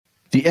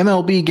The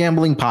MLB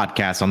Gambling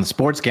Podcast on the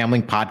Sports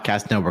Gambling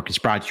Podcast Network is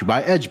brought to you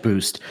by Edge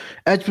Boost.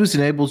 Edge Boost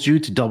enables you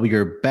to double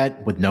your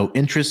bet with no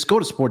interest. Go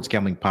to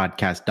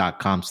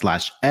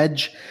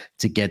sportsgamblingpodcast.com/edge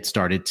to get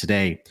started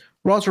today.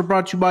 We're also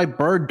brought to you by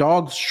Bird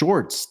Dogs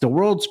Shorts. The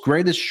world's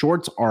greatest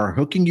shorts are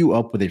hooking you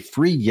up with a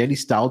free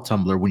Yeti-style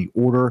tumbler when you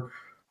order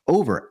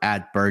over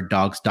at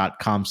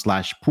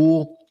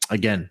birddogs.com/pool.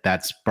 Again,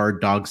 that's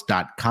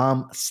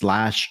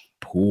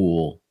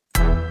birddogs.com/pool.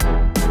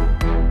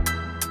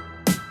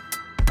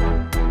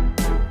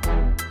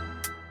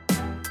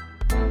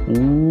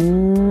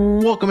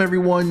 Welcome,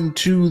 everyone,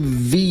 to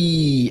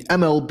the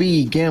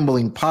MLB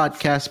Gambling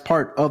Podcast,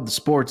 part of the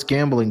Sports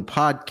Gambling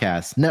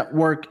Podcast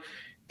Network.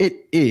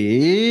 It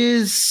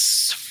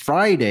is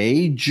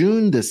Friday,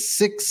 June the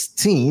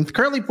 16th,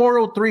 currently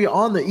 4:03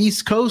 on the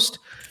East Coast,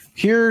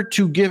 here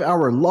to give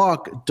our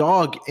lock,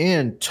 dog,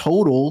 and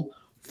total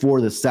for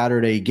the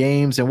Saturday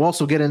games. And we'll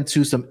also get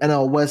into some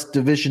NL West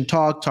division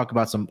talk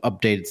about some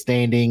updated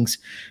standings,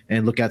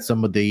 and look at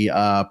some of the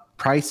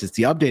prices,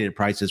 the updated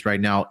prices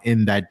right now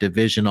in that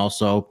division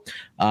also.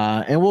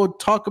 And we'll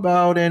talk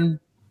about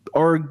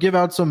or give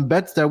out some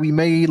bets that we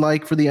may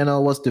like for the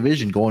NL West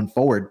division going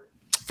forward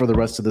for the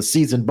rest of the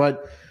season.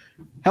 But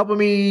helping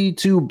me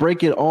to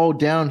break it all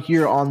down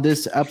here on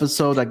this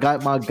episode, I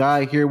got my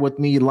guy here with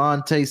me,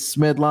 Lonte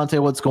Smith. Lonte,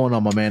 what's going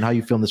on, my man? How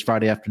you feeling this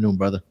Friday afternoon,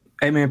 brother?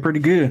 Hey, man, pretty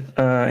good.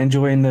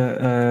 Enjoying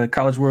the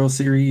College World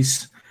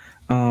Series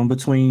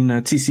between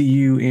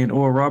TCU and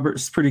Oral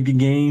Roberts. Pretty good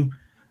game.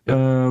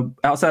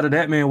 Outside of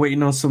that, man,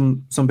 waiting on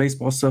some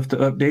baseball stuff to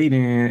update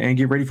and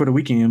get ready for the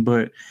weekend.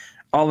 But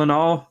all in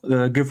all,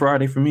 good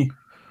Friday for me.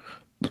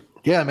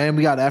 Yeah, man,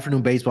 we got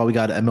afternoon baseball. We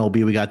got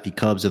MLB. We got the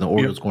Cubs and the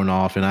Orioles going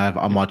off, and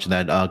I'm watching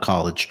that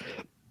college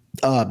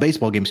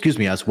baseball game,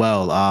 as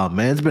well.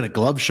 Man, it's been a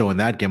glove show in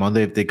that game.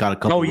 They got a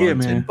couple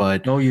runs in,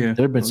 but there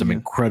have been some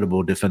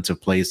incredible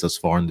defensive plays thus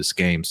far in this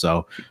game.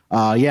 So,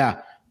 so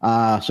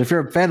if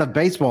you're a fan of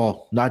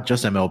baseball, not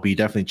just MLB,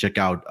 definitely check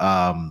out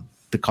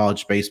the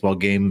college baseball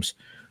games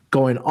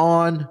going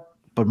on.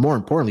 But more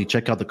importantly,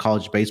 check out the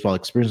college baseball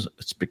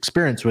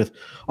experience with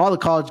all the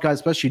college guys,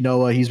 especially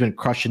Noah. He's been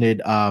crushing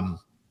it.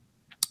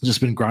 Just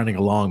been grinding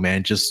along,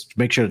 man. Just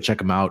make sure to check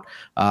him out.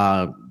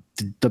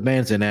 The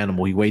man's an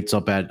animal. He waits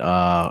up at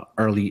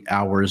early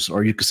hours,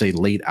 or you could say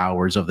late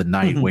hours of the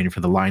night, waiting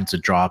for the lines to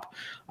drop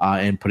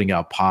and putting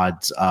out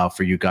pods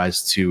for you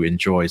guys to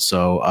enjoy.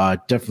 So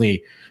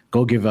definitely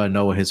go give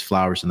Noah his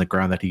flowers in the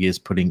ground that he is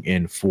putting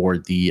in for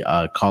the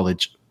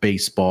college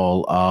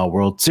baseball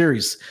World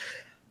Series.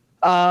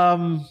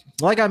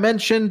 Like I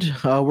mentioned,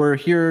 we're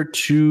here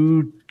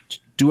to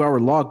do our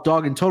log,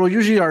 dog, and total.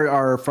 Usually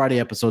our Friday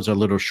episodes are a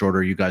little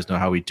shorter. You guys know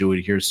how we do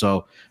it here.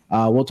 So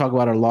we'll talk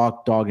about our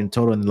log, dog, and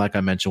total. And like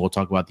I mentioned, we'll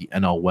talk about the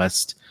NL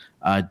West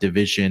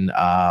division,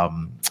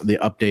 the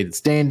updated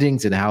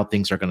standings, and how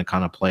things are going to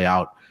kind of play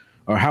out,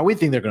 or how we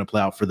think they're going to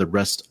play out for the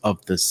rest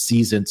of the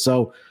season.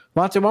 So,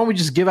 Monte, why don't we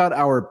just give out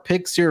our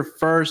picks here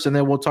first, and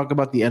then we'll talk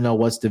about the NL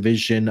West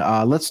division.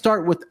 Let's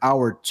start with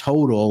our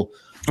total.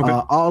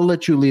 Okay. I'll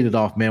let you lead it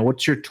off, man.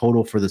 What's your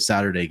total for the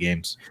Saturday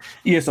games?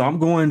 Yeah, so I'm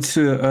going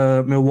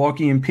to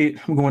Milwaukee and Pitt.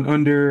 I'm going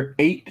under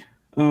 8.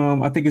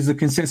 I think is the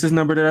consensus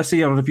number that I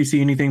see. I don't know if you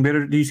see anything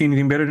better. Do you see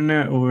anything better than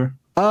that, or?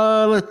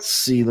 Let's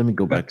see. Let me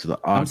go back to the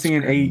odds. I'm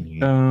seeing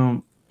 8.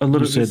 A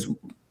little bit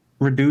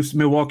reduced.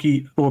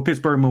 Milwaukee or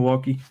Pittsburgh,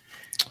 Milwaukee.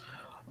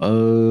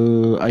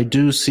 I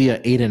do see a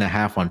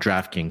 8.5 on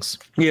DraftKings.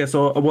 Yeah,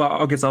 so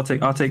I guess I'll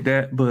take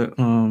that, but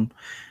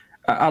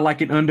I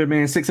like it under,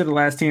 man. 6 of the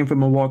last 10 for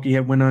Milwaukee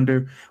have went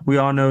under. We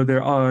all know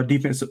their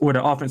defense or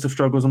their offensive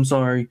struggles.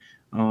 18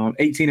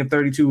 of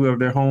 32 of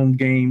their home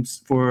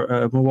games for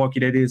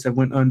Milwaukee, that is, have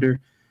went under.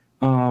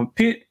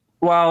 Pitt,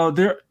 while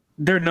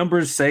their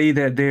numbers say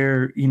that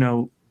they're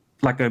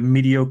like a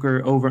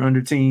mediocre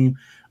over/under team,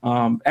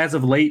 as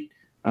of late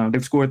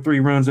they've scored 3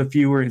 runs or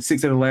fewer in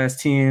 6 of the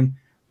last 10.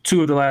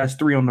 2 of the last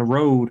 3 on the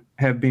road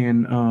have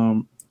been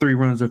 3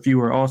 runs or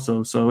fewer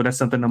also. So that's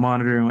something to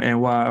monitor,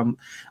 and why I'm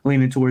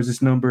leaning towards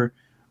this number.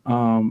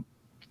 Miley,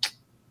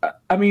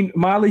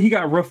 he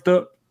got roughed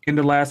up in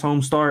the last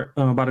home start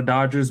by the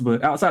Dodgers,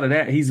 but outside of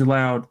that, he's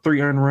allowed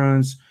 3 earned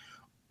runs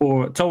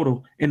or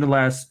total in the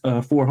last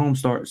 4 home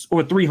starts,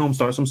 or 3 home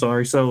starts. I'm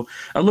sorry. So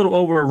a little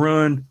over a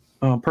run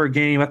per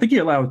game. I think he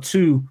allowed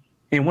 2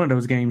 in one of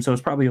those games, so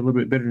it's probably a little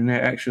bit better than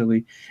that,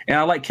 actually. And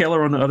I like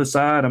Keller on the other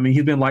side.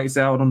 He's been lights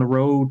out on the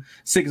road.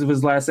 6 of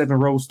his last 7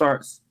 road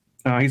starts,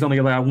 he's only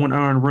allowed 1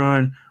 earned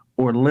run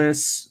or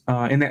less.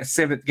 In that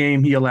 7th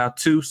game, he allowed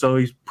 2, so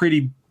he's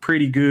pretty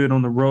good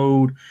on the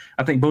road.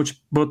 I think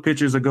both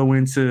pitchers are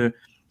going to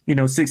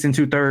 6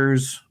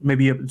 2/3,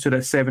 maybe up to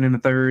that 7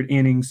 1/3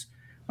 innings.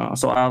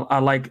 So I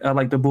like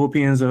the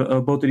bullpens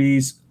of both of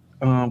these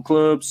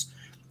clubs.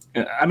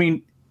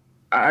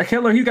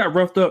 Keller, he got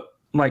roughed up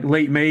like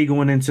late May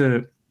going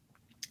into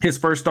his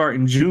first start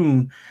in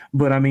June.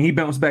 But, he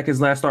bounced back his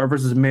last start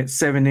versus Mets,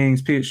 7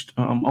 innings pitched,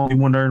 only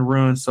 1 earned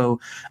run. So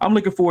I'm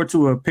looking forward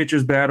to a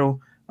pitcher's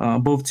battle.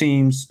 Both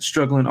teams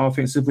struggling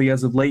offensively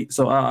as of late.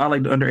 So I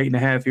like the under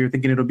 8.5 here,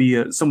 thinking it'll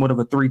be somewhat of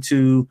a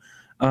 3-2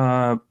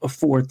 a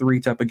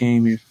 4-3 type of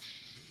game here.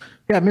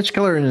 Yeah, Mitch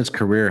Keller in his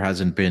career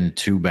hasn't been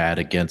too bad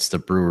against the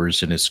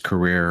Brewers in his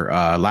career.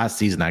 Last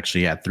season,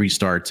 actually, he had 3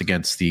 starts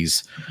against the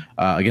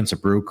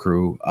Brew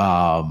Crew.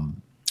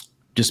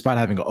 Despite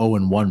having an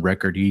 0-1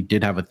 record, he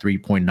did have a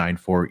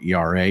 3.94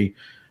 ERA,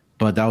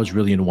 but that was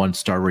really in 1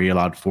 start where he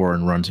allowed 4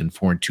 earned runs in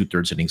 4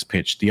 2/3 innings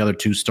pitched. The other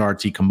 2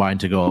 starts, he combined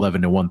to go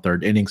 11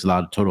 1/3 innings,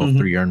 allowed a total of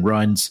 3 earned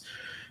runs.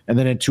 And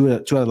then in two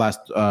of the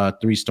last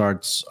 3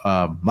 starts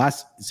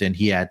last season,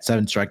 he had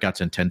 7 strikeouts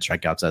and 10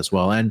 strikeouts as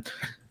well. And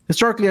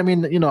historically, I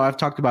mean, I've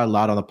talked about a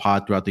lot on the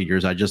pod throughout the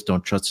years. I just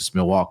don't trust this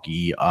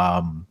Milwaukee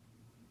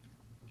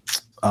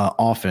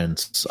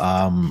offense.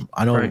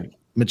 I know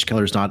Mitch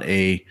Keller's not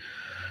a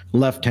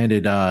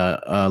left-handed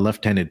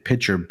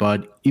pitcher,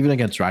 but even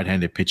against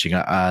right-handed pitching,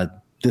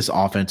 this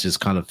offense is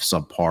kind of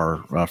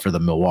subpar for the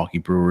Milwaukee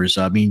Brewers.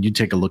 I mean, you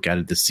take a look at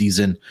it this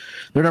season.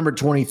 They're number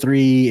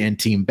 23 in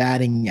team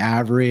batting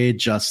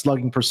average.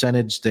 Slugging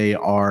percentage, they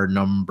are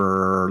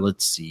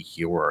let's see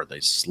here, where are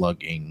they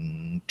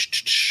slugging?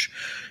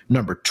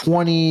 Number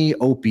 20.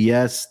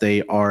 OPS,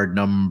 they are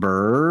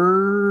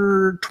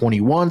number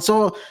 21.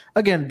 So,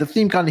 again, the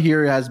theme kind of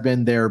here has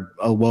been they're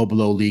well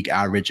below league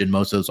average in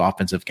most of those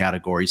offensive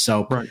categories.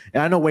 So,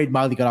 and I know Wade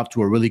Miley got off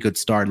to a really good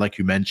start, like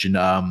you mentioned,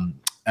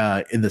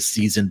 in the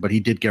season, but he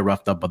did get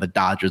roughed up by the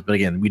Dodgers. But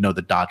again, we know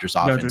the Dodgers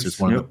offense is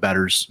one of the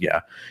better,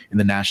 in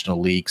the National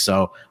League.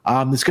 So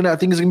I think it's gonna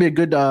be a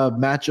good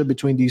matchup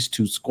between these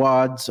 2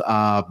 squads.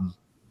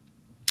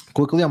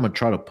 Quickly, I'm gonna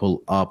try to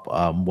pull up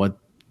what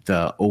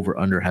the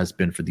over/under has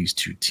been for these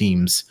 2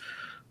 teams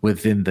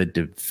within the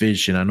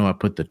division. I know I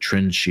put the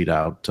trend sheet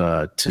out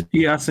today.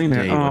 Yeah, I've seen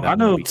that. I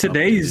know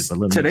today's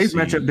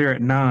matchup there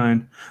at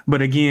 9,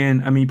 but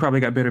again, I mean, you probably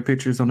got better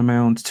pitchers on the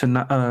mound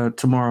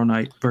tomorrow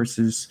night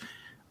versus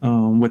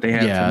what they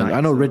have tonight.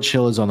 I know Rich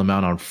Hill is on the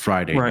mound on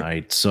Friday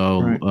night.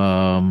 So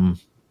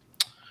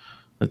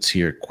let's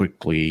hear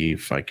quickly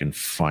if I can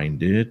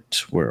find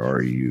it. Where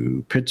are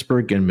you?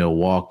 Pittsburgh and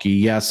Milwaukee.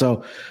 Yeah,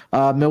 so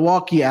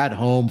Milwaukee at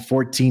home,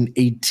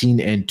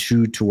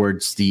 14-18-2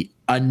 towards the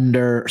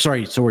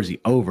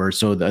over.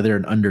 So they're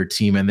an under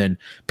team. And then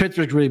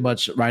Pittsburgh's really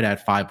much right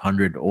at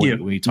 500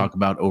 when you talk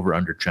about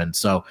over-under trends.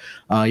 So,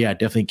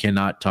 definitely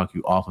cannot talk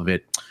you off of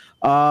it.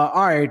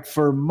 All right,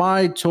 for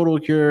my total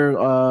here,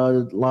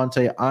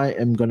 Lante, I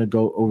am going to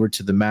go over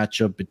to the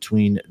matchup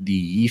between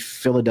the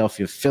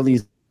Philadelphia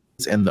Phillies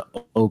and the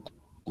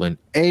Oakland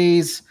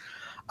A's.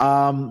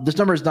 This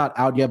number is not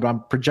out yet, but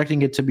I'm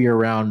projecting it to be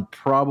around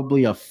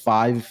probably a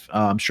 5.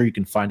 I'm sure you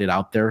can find it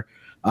out there.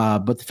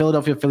 But the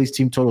Philadelphia Phillies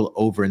team total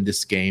over in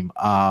this game.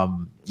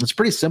 It's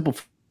pretty simple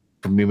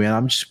for me, man.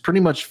 I'm just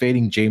pretty much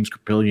fading James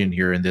Kripalian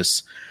here in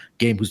this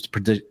game, who's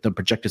the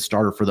projected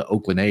starter for the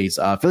Oakland A's.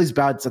 Phillies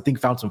bats, I think,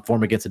 found some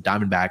form against the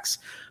Diamondbacks.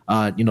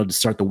 To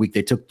start the week,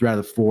 they took 3 out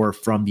of the 4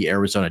 from the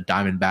Arizona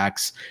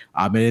Diamondbacks.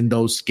 And in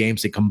those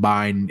games,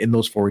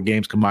 those 4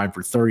 games combined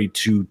for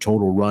 32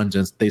 total runs,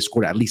 and they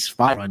scored at least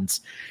 5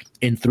 runs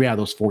in 3 out of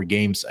those 4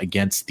 games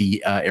against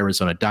the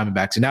Arizona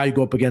Diamondbacks. And now you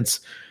go up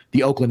against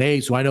the Oakland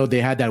A's, who I know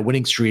they had that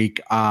winning streak,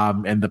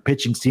 and the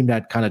pitching team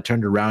that kind of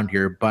turned around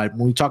here. But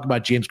when we talk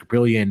about James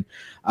Kripalian,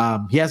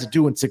 he has a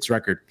 2-6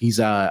 record. He's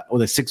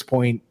with a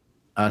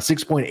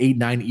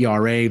 6.89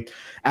 ERA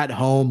at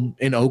home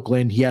in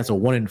Oakland. He has a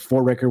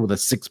 1-4 record with a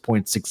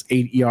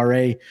 6.68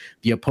 ERA.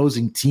 The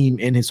opposing team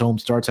in his home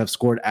starts have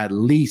scored at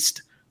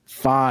least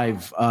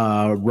 5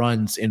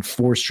 runs in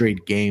 4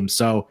 straight games.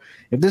 So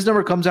if this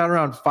number comes out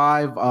around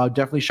 5,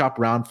 definitely shop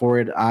around for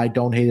it. I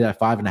don't hate it at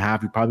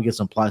 5.5. You probably get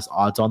some plus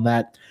odds on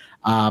that.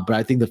 But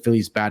I think the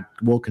Phillies bat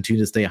will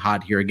continue to stay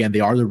hot here. Again,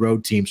 they are the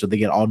road team, so they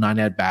get all 9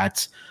 at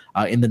bats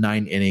in the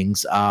 9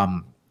 innings.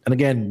 And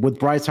again, with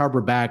Bryce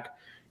Harper back,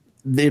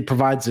 it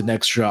provides an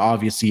extra,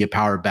 obviously, a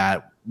power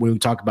bat when we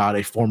talk about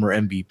a former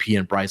MVP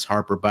and Bryce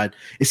Harper. But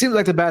it seems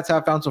like the bats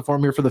have found some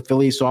form here for the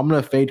Phillies. So I'm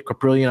going to fade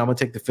Kripalian. I'm going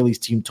to take the Phillies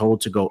team total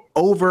to go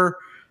over.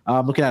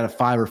 I'm looking at a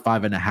 5 or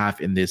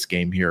 5.5 in this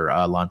game here,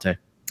 Lante.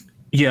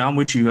 Yeah, I'm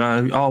with you.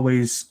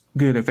 Always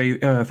good at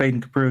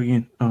fading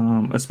Kripalian,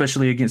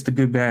 especially against the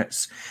good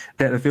bats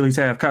that the Phillies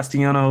have.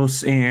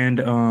 Castellanos and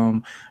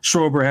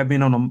Schwarber have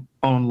been on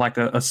like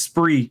a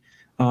spree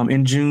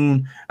in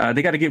June.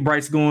 They got to get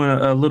Bryce going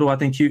a little. I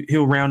think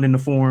he'll round into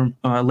form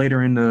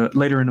later in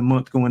the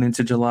month going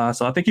into July.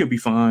 So I think he'll be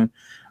fine.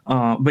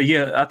 But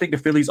yeah, I think the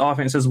Phillies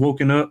offense has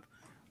woken up.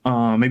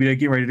 Maybe they're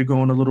getting ready to go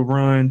on a little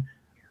run.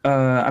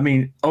 I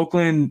mean,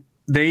 Oakland,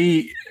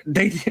 they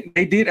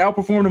did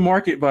outperform the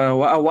market by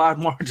a wide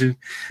margin,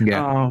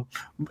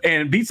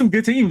 and beat some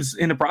good teams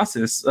in the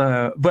process.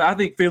 But I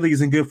think Philly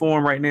is in good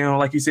form right now.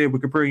 Like you said,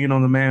 with Kripalian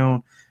on the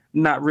mound,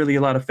 not really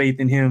a lot of faith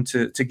in him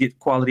to get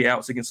quality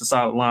outs against a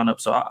solid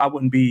lineup. So I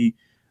wouldn't be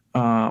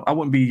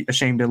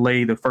ashamed to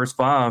lay the first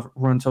 5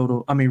 run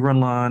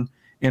line,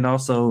 and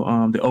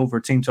also the over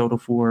team total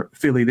for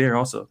Philly there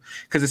also,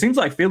 because it seems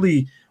like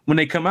Philly, when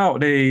they come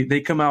out,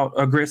 they come out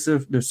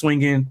aggressive, they're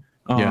swinging,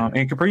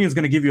 and Kripalian's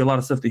going to give you a lot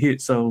of stuff to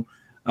hit. So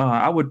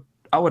I would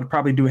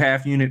probably do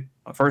half unit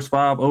first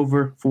 5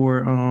 over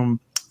for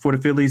the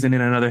Phillies, and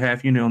then another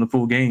half unit on the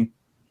full game.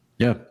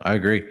 Yeah, I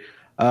agree.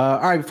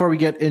 All right, before we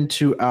get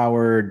into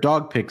our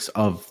dog picks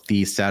of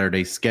the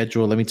Saturday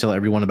schedule, let me tell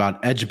everyone about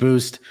Edge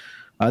Boost.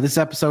 This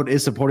episode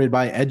is supported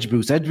by Edge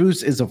Boost. Edge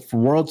Boost is the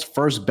world's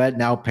first bet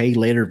now, pay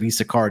later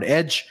Visa card.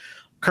 Edge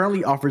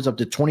currently offers up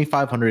to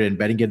 $2,500 in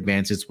betting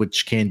advances,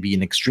 which can be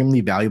an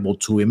extremely valuable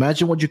tool.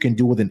 Imagine what you can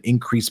do with an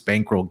increased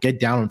bankroll. Get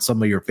down on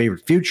some of your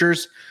favorite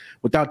futures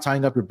without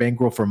tying up your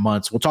bankroll for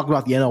months. We'll talk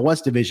about the NL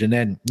West division,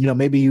 and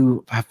maybe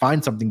you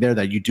find something there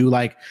that you do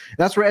like.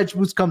 That's where Edge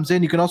Boost comes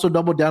in. You can also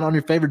double down on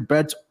your favorite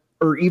bets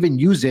or even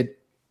use it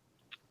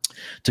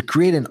to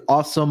create an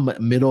awesome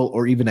middle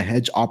or even a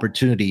hedge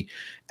opportunity.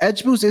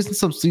 Edge Boost isn't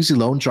some sleazy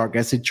loan shark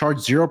as it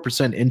charges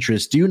 0%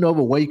 interest. Do you know of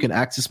a way you can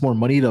access more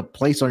money to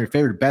place on your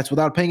favorite bets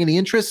without paying any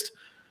interest?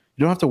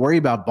 You don't have to worry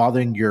about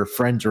bothering your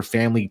friends or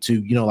family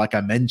to, like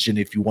I mentioned,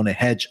 if you want to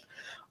hedge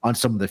on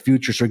some of the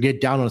futures or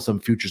get down on some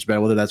futures bet,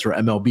 whether that's for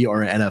MLB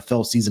or an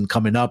NFL season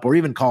coming up or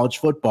even college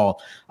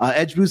football.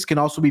 Edge Boost can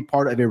also be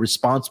part of a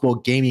responsible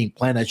gaming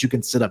plan as you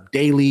can set up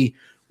daily,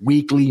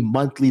 weekly,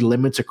 monthly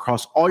limits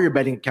across all your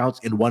betting accounts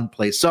in one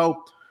place.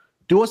 So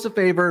do us a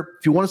favor.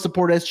 If you want to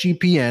support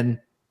SGPN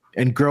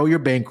and grow your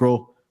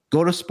bankroll,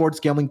 go to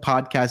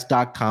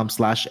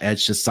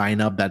sportsgamblingpodcast.com/edge to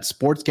sign up. That's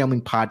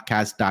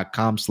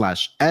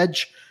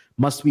sportsgamblingpodcast.com/edge.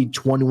 Must be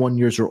 21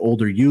 years or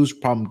older. Use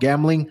problem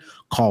gambling.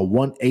 Call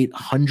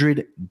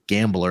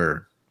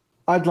 1-800-GAMBLER.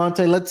 All right,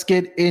 Delonte, let's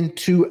get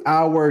into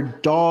our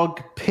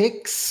dog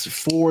picks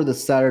for the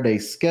Saturday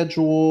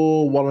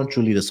schedule. Why don't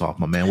you lead us off,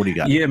 my man? What do you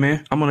got? Yeah,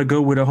 man. I'm going to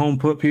go with a home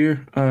pup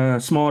here.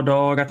 Small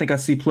dog. I think I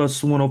see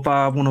plus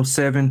 105,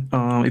 107.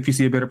 If you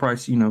see a better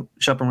price,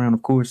 shop around,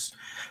 of course.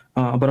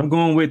 But I'm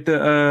going with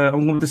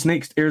the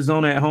Snakes,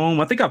 Arizona at home.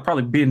 I think I've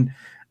probably been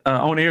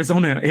on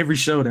Arizona every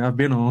show that I've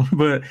been on.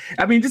 But,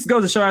 just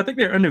goes to show I think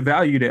they're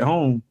undervalued at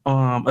home,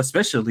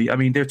 especially.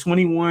 They're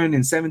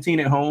 21-17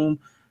 at home.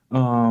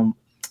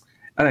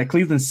 I think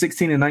Cleveland's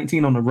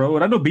 16-19 on the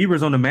road. I know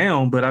Bieber's on the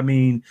mound, but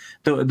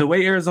the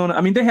way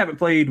Arizona, they haven't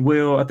played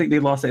well. I think they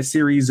lost that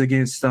series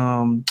against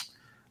I'm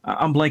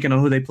blanking on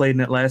who they played in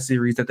that last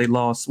series that they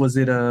lost. Was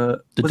it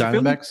the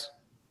Diamondbacks?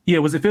 Yeah,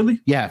 was it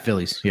Philly? Yeah,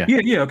 Phillies. Yeah.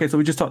 Okay, so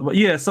we just talked about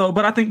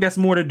but I think that's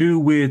more to do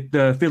with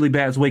the Philly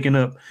bats waking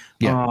up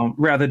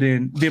rather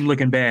than them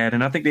looking bad.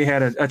 And I think they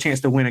had a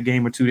chance to win a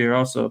game or two there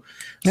also.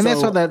 And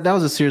that's what that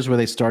was a series where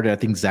they started, I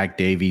think, Zach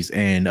Davies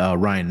and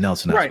Ryan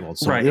Nelson as well.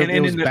 So right.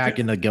 It was back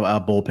in the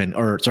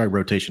bullpen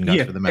rotation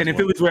guys for the Mets. And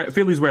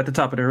Phillies were at the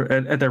top of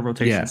their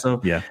rotation. Yeah.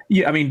 So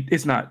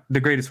it's not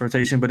the greatest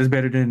rotation, but it's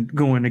better than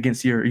going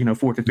against your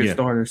fourth and fifth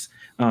starters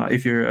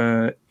if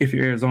you're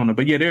Arizona.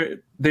 But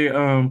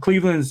they're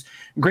Cleveland's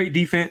great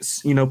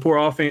defense, poor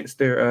offense.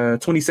 They're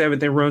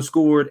 27th in runs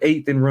scored,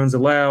 8th in runs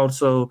allowed.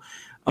 So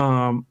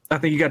I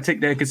think you got to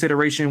take that in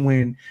consideration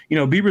when,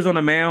 Bieber's on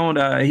the mound.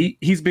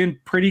 He's been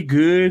pretty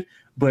good,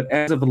 but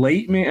as of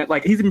late, man,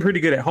 he's been pretty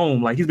good at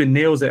home. He's been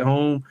nails at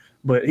home,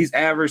 but he's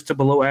average to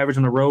below average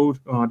on the road,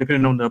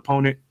 depending on the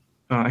opponent.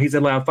 He's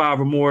allowed 5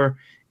 or more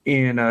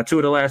in 2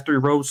 of the last 3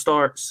 road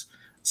starts.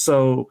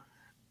 So,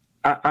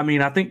 I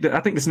think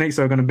the Snakes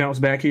are going to bounce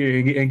back here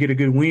and get a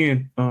good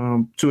win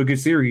to a good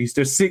series.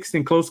 They're 6th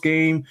in close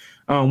game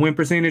win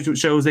percentage, which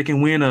shows they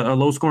can win a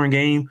low scoring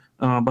game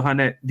behind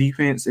that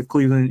defense. If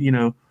Cleveland's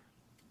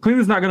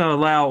not going to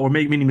allow or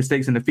make many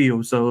mistakes in the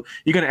field, so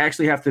you're going to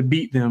actually have to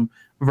beat them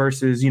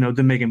versus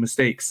them making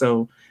mistakes.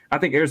 So I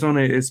think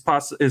Arizona is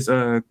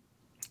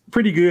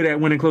pretty good at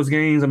winning close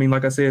games.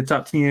 Like I said,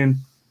 top 10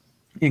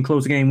 in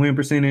close game win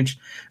percentage.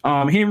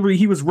 Henry,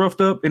 he was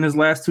roughed up in his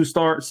last 2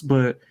 starts,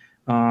 but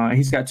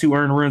he's got 2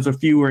 earned runs or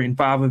fewer in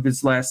 5 of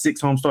his last 6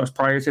 home starts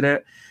prior to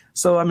that.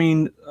 So,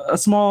 a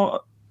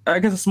small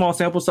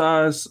sample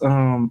size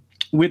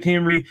with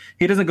Henry.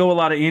 He doesn't go a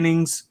lot of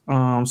innings.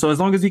 So as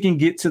long as he can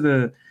get to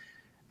the,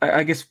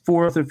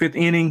 4th or 5th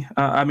inning,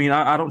 I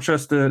don't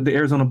trust the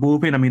Arizona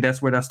bullpen. That's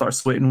where I start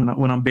sweating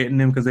when I'm betting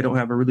them because they don't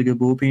have a really good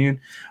bullpen.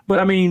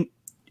 But,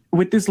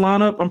 with this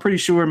lineup, I'm pretty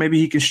sure maybe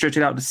he can stretch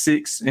it out to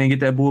 6 and get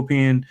that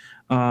bullpen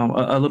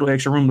a little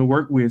extra room to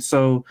work with.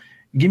 So,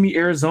 give me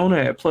Arizona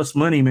at plus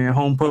money, man.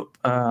 Home pup.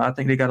 I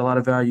think they got a lot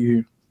of value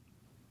here.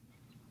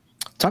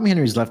 Tommy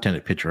Henry's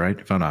left-handed pitcher, right?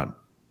 If I'm not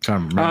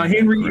trying to remember.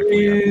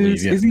 Henry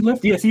is he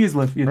left? Yes, he is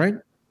left. Yeah. Right?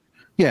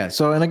 Yeah.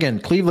 So, and again,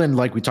 Cleveland,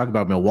 like we talked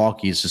about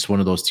Milwaukee, is just one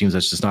of those teams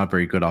that's just not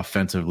very good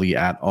offensively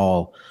at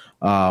all.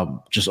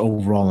 Just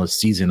overall in the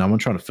season. I'm going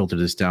to try to filter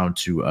this down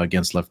to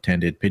against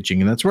left-handed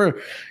pitching. And that's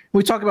where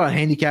we talk about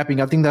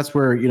handicapping. I think that's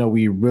where,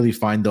 we really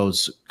find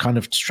those kind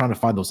of trying to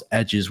find those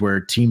edges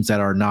where teams that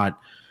are not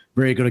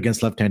very good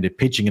against left-handed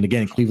pitching. And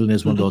again, Cleveland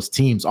is one of those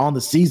teams on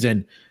the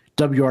season.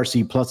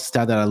 WRC plus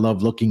stat that I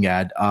love looking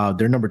at.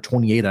 They're number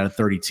 28 out of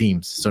 30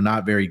 teams, so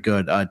not very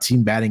good.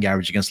 Team batting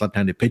average against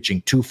left-handed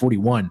pitching,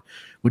 241,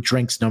 which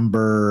ranks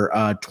number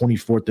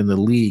 24th in the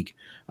league.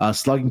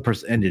 Slugging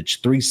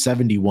percentage,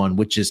 371,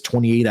 which is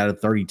 28 out of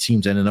 30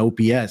 teams, and an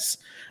OPS,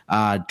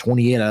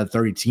 28 out of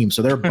 30 teams.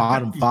 So they're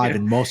bottom 5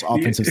 in most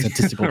offensive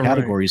statistical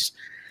categories.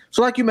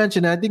 So like you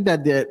mentioned, I think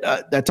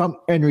that Tom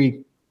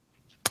Henry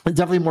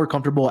definitely more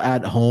comfortable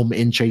at home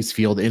in Chase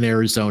Field in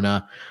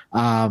Arizona.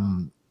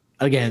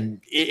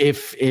 Again,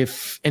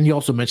 and you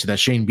also mentioned that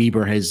Shane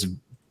Bieber has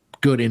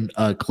good in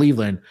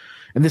Cleveland.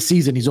 And this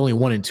season, he's only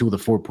 1-2 with a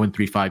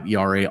 4.35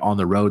 ERA on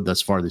the road thus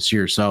far this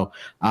year. So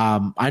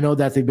I know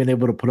that they've been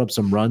able to put up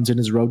some runs in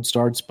his road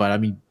starts, but I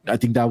mean, I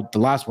think that the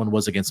last one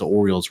was against the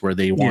Orioles where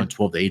they won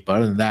 12-8. But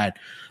other than that,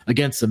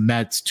 against the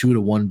Mets,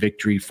 2-1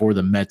 victory for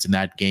the Mets in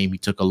that game. He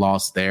took a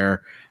loss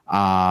there.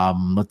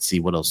 Let's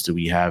see, what else do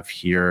we have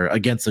here?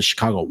 Against the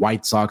Chicago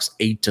White Sox,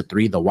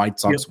 8-3. The White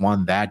Sox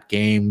won that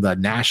game. The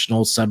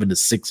Nationals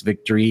 7-6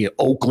 victory.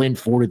 Oakland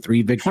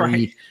 4-3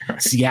 victory.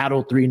 Right.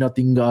 Seattle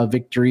 3-0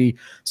 victory.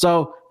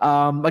 So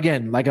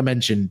again, like I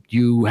mentioned,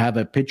 you have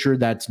a pitcher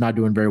that's not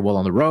doing very well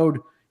on the road,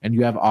 and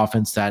you have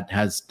offense that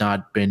has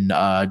not been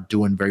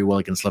doing very well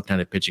against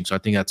left-handed pitching. So I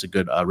think that's a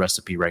good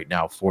recipe right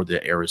now for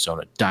the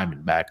Arizona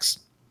Diamondbacks.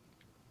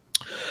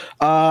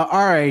 All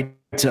right.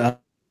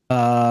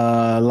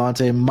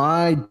 Lante,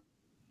 my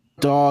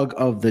dog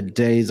of the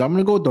days. I'm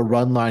going to go with the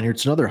run line here.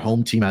 It's another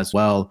home team as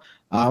well.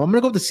 I'm going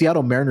to go with the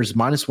Seattle Mariners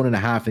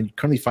 -1.5, and you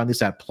currently find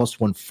this at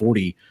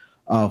 +140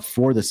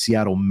 for the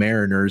Seattle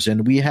Mariners.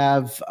 And we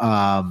have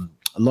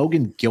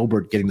Logan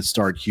Gilbert getting the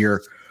start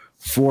here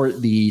for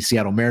the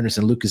Seattle Mariners,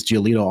 and Lucas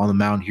Giolito on the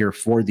mound here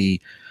for the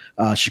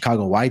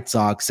Chicago White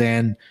Sox.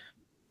 And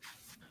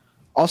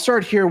I'll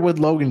start here with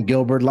Logan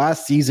Gilbert.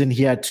 Last season,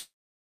 he had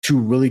two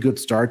really good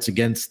starts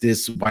against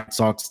this White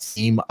Sox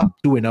team,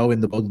 2-0 in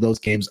both of those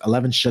games,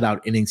 11 shutout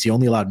innings. He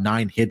only allowed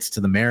 9 hits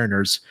to the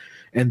Mariners,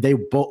 and they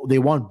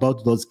won both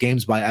of those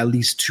games by at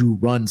least 2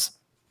 runs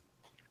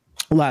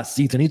last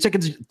season. You take a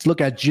look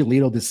at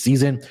Giolito this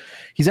season.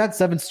 He's had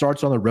 7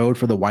 starts on the road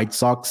for the White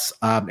Sox,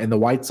 and the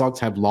White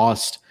Sox have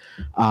lost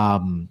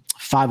 5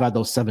 out of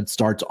those 7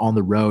 starts on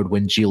the road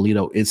when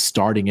Giolito is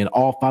starting, and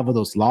all 5 of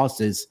those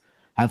losses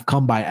have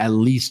come by at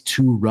least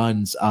 2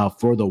 runs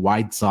for the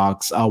White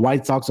Sox.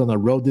 White Sox on the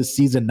road this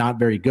season, not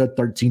very good,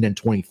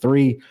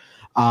 13-23.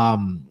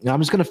 I'm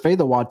just going to fade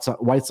the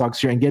White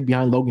Sox here and get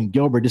behind Logan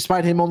Gilbert.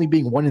 Despite him only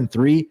being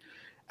 1-3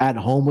 at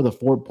home with a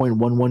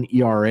 4.11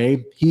 ERA,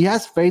 he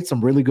has faced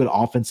some really good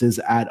offenses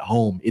at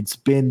home. It's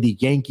been the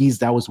Yankees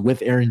that was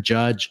with Aaron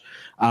Judge.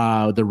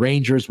 The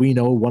Rangers, we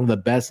know, one of the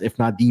best, if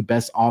not the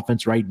best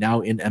offense right now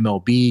in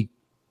MLB.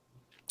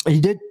 He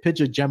did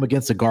pitch a gem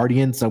against the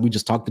Guardians that we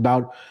just talked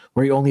about,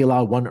 where he only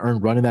allowed 1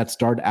 earned run in that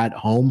start at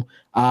home,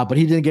 but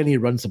he didn't get any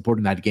run support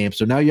in that game.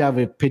 So now you have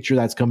a pitcher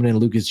that's coming in,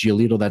 Lucas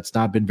Giolito, that's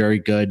not been very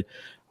good.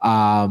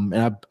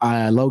 And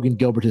Logan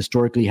Gilbert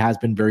historically has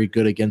been very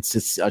good against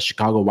this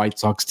Chicago White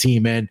Sox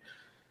team. And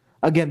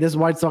again, this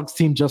White Sox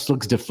team just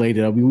looks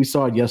deflated. I mean, we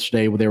saw it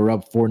yesterday where they were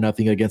up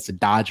 4-0 against the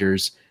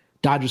Dodgers.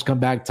 Dodgers come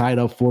back tied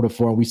up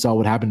 4-4, and we saw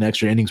what happened in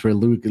extra innings where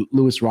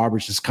Luis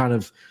Roberts just kind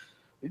of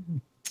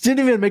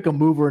didn't even make a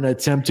move or an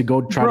attempt to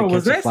go try to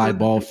catch a fly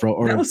ball.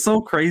 That was so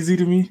crazy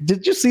to me.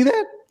 Did you see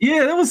that?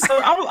 Yeah, that was so.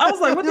 I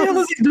was like, what the hell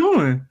is he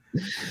doing?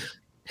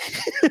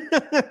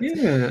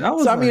 Yeah, I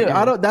was. So, I mean,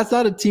 I don't. That's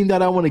not a team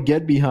that I want to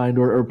get behind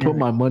or put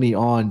my money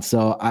on.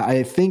 So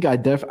I think I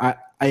think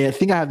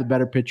I have the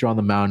better pitcher on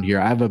the mound here.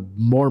 I have a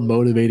more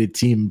motivated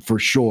team for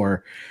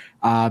sure.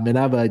 And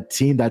I have a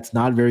team that's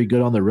not very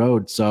good on the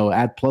road. So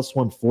at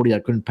 +140, I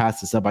couldn't pass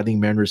this up. I think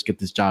Mariners get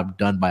this job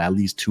done by at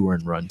least 2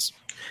 earned runs.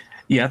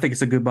 Yeah, I think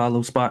it's a good buy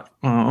low spot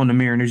on the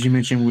Mariners. You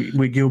mentioned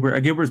with Gilbert.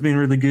 Gilbert's been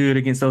really good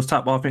against those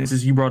top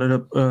offenses. You brought it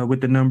up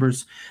with the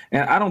numbers.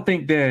 And I don't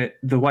think that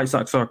the White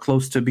Sox are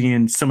close to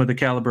being some of the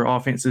caliber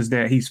offenses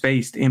that he's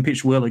faced and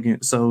pitched well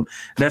against. So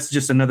that's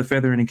just another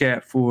feather in the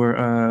cap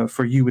for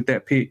you with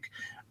that pick.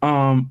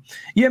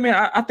 Yeah,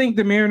 man, I think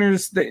the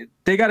Mariners,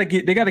 they gotta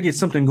get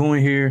something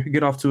going here,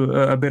 get off to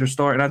a better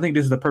start. And I think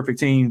this is the perfect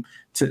team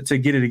to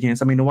get it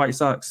against. I mean, the White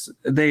Sox,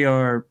 they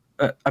are,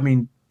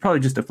 probably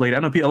just deflated.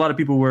 I know a lot of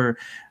people were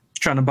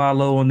trying to buy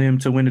low on them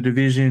to win the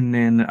division,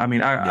 and I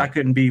mean, I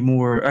couldn't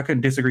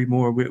disagree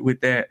more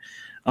with that.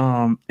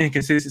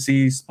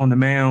 Inconsistencies on the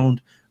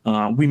mound.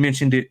 We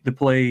mentioned it. The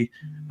play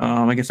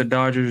against the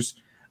Dodgers.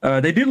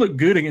 They did look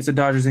good against the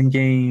Dodgers in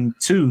Game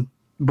 2,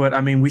 but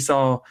I mean, we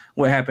saw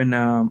what happened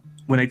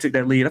when they took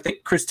that lead. I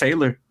think Chris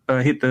Taylor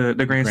hit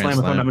the grand slam,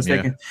 if I'm not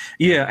mistaken.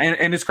 Yeah,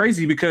 and it's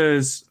crazy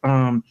because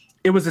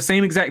it was the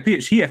same exact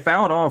pitch. He had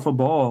fouled off a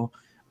ball.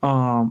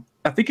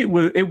 I think it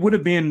would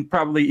have been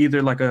probably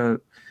either like a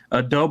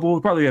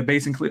double, probably a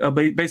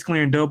base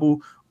clearing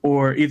double,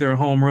 or either a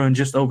home run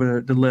just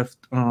over the left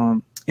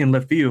in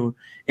left field,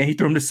 and he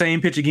threw him the same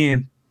pitch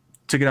again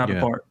to get out of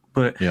the park.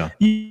 But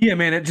yeah,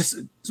 man,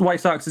 White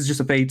Sox is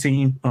just a fade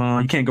team.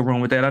 You can't go wrong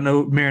with that. I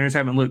know Mariners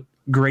haven't looked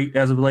great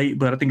as of late,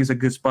 but I think it's a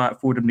good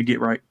spot for them to get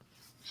right.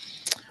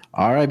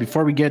 All right,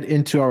 before we get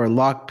into our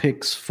lock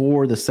picks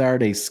for the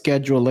Saturday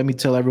schedule, let me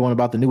tell everyone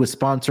about the newest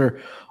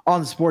sponsor on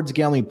the Sports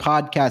Gambling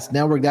Podcast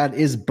Network. That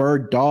is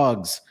Bird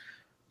Dogs.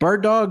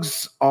 Bird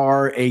Dogs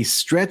are a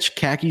stretch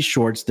khaki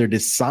shorts. They're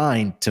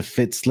designed to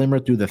fit slimmer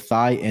through the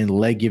thigh and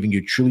leg, giving you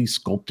a truly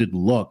sculpted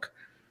look.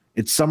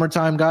 It's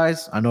summertime,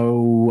 guys. I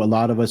know a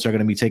lot of us are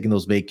going to be taking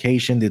those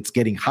vacations. It's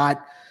getting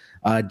hot.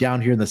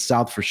 down here in the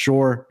South for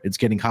sure. It's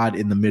getting hot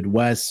in the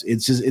Midwest.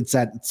 It's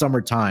at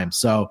summertime.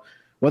 So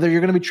whether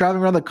you're going to be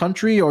traveling around the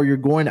country or you're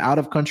going out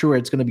of country where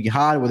it's going to be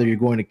hot, whether you're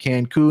going to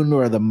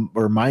Cancun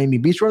or Miami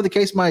Beach, wherever the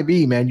case might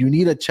be, man, you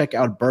need to check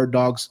out Bird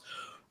Dogs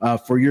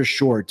for your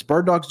shorts.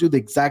 Bird Dogs do the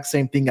exact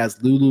same thing as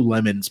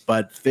Lululemons,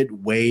 but fit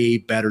way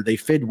better. They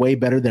fit way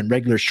better than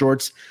regular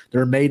shorts.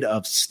 They're made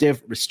of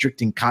stiff,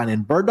 restricting cotton.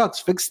 And Bird Dogs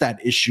fixed that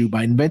issue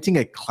by inventing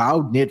a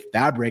cloud knit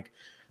fabric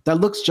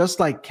that looks just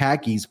like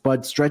khakis,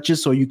 but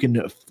stretches so you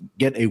can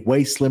get a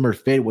way slimmer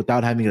fit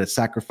without having to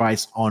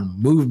sacrifice on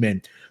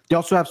movement. They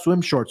also have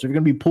swim shorts. If you're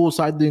going to be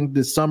poolside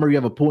this summer, you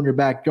have a pool in your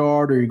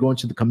backyard, or you're going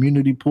to the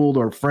community pool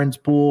or a friend's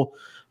pool,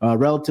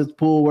 relative's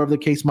pool, wherever the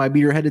case might be,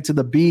 you're headed to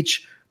the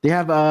beach. They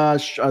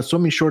have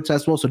swimming shorts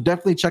as well, so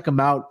definitely check them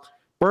out.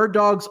 Bird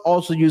Dogs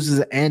also uses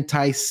an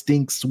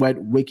anti-stink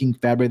sweat wicking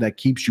fabric that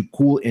keeps you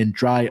cool and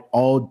dry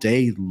all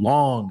day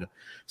long.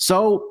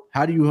 So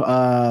how do you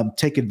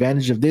take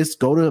advantage of this?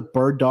 Go to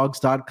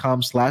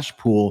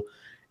birddogs.com/pool.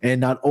 And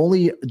not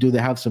only do they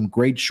have some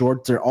great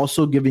shorts, they're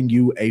also giving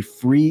you a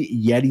free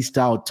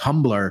Yeti-style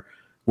tumbler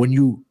when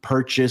you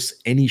purchase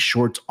any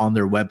shorts on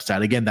their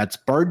website. Again, that's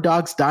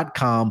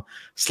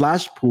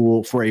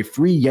birddogs.com/pool for a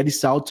free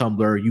Yeti-style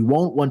tumbler. You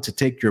won't want to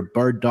take your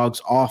Bird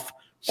Dogs off.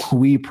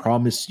 We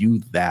promise you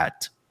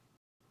that.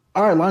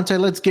 All right, Lante,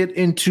 let's get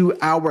into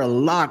our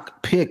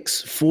lock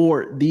picks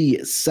for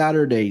the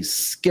Saturday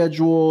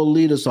schedule.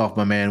 Lead us off,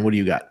 my man. What do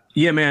you got?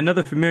 Yeah, man,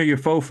 another familiar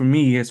foe for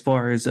me as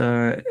far as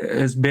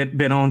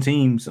bet on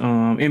teams.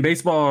 In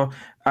baseball,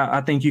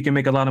 I think you can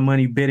make a lot of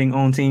money betting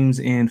on teams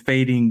and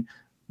fading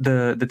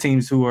the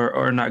teams who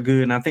are not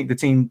good. And I think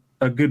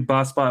a good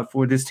boss spot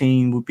for this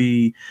team would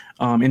be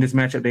in this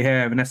matchup they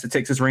have, and that's the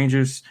Texas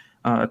Rangers,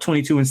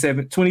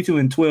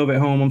 22-12 at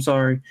home. I'm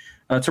sorry.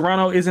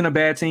 Toronto isn't a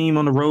bad team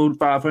on the road,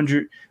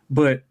 500,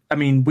 but I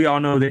mean, we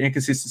all know the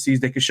inconsistencies.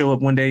 They could show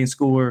up one day and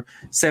score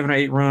 7 or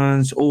 8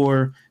 runs,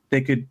 or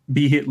they could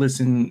be hitless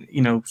and,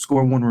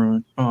 score 1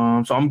 run.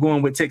 So I'm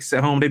going with Texas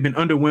at home. They've been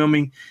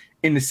underwhelming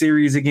in the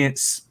series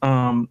against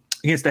the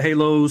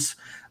Halos.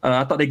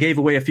 I thought they gave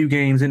away a few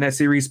games in that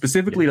series,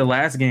 specifically the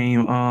last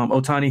game.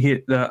 Ohtani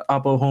hit the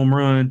Oppo home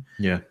run.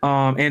 Yeah.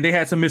 And they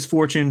had some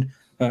misfortune.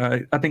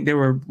 I think they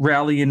were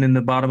rallying in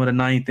the bottom of the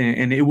 9th,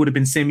 and it would have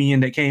been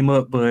Simeon that came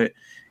up, but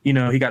he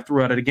got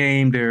thrown out of the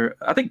game.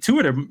 I think 2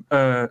 of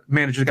their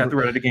managers got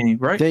thrown out of the game,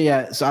 right?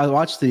 So I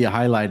watched the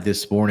highlight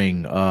this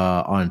morning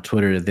on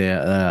Twitter.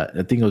 I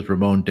think it was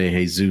Ramon De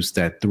Jesus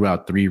that threw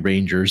out 3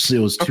 Rangers. It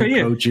was 2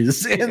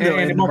 coaches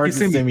and Marcus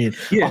Simeon.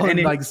 Yeah,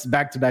 and like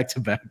back to back.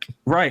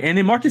 Right, and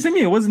then Marcus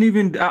Simeon wasn't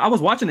even. I was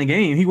watching the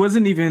game. He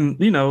wasn't even,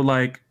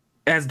 like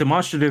as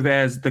demonstrative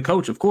as the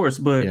coach, of course,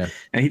 but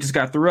and he just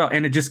got thrown out,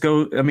 and it just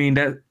goes. I mean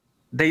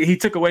he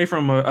took away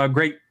from a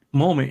great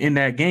moment in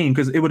that game,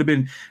 because it would have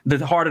been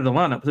the heart of the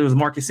lineup. There was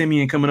Marcus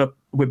Simeon coming up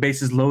with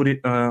bases loaded,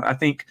 I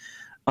think,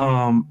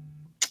 and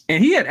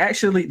they had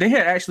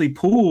actually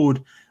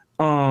pulled.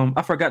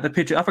 I forgot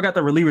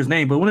the reliever's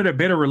name, but one of their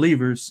better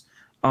relievers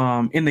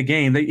in the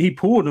game. He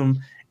pulled him,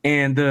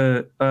 and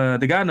the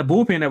guy in the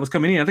bullpen that was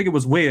coming in, I think it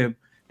was Webb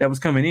that was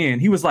coming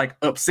in. He was like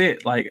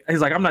upset, like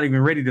he's like, I'm not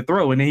even ready to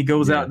throw, and then he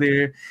goes out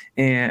there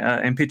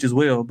and pitches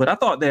well. But I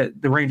thought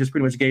that the Rangers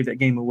pretty much gave that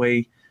game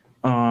away.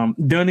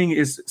 Dunning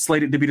is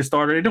slated to be the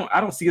starter.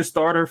 I don't see a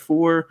starter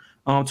for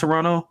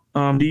Toronto.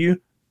 Do you?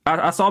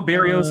 I saw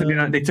Berrios, and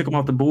then they took him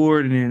off the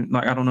board, and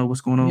then I don't know what's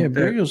going on. Yeah,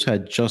 Berrios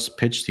had just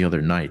pitched the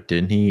other night,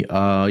 didn't he?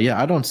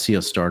 I don't see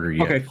a starter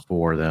yet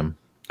for them.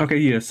 Okay,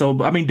 yeah.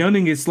 So I mean,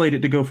 Dunning is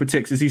slated to go for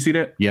Texas. You see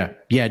that? Yeah,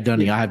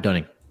 Dunning. Yeah. I have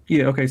Dunning.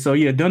 Yeah. Okay. So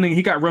Dunning,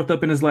 he got roughed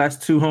up in his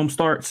last 2 home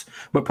starts,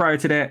 but prior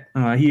to that,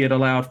 he had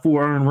allowed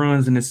 4 earned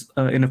runs in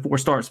the 4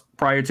 starts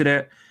prior to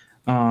that.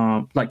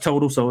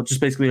 Total, so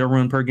just basically a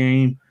run per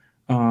game.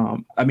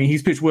 I mean,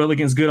 he's pitched well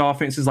against good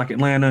offenses like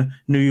Atlanta,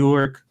 New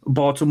York,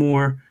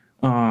 Baltimore.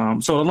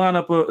 So the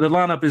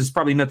lineup is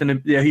probably nothing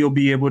that he won't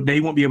be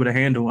able to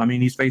handle. I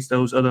mean, he's faced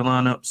those other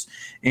lineups,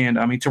 and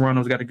I mean,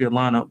 Toronto's got a good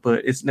lineup,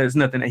 but there's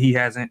nothing that he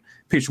hasn't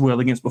pitched well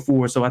against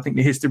before. So I think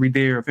the history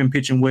there of him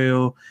pitching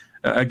well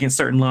against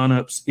certain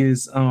lineups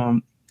is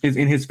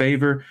in his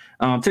favor.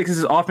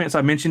 Texas's offense,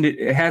 I mentioned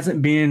it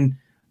hasn't been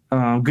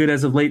good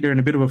as of late. They're in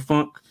a bit of a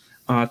funk.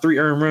 3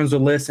 earned runs or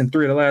less in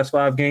 3 of the last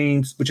 5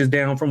 games, which is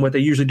down from what they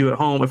usually do at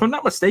home. If I'm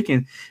not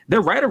mistaken,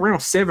 they're right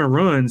around 7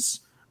 runs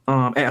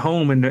at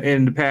home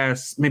in the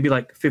past maybe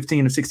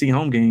 15 or 16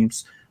 home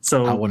games.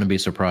 So I wouldn't be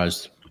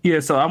surprised. Yeah,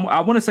 so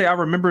I want to say I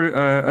remember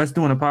us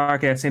doing a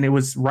podcast, and it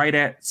was right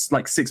at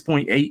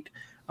 6.8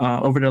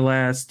 over the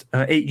last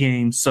 8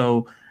 games.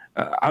 So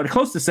I would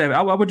close to 7.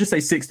 I would just say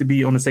 6 to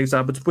be on the safe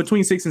side, but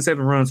between 6 and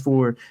 7 runs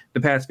for the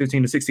past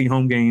 15 to 16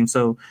 home games.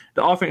 So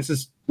the offense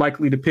is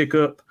likely to pick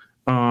up.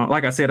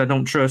 Like I said, I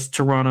don't trust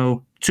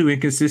Toronto. Too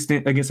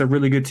inconsistent against a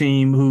really good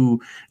team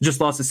who just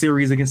lost a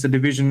series against a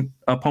division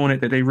opponent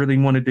that they really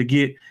wanted to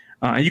get.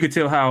 And you could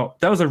tell how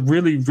that was a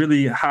really,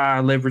 really high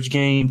leverage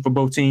game for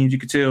both teams. You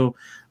could tell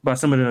by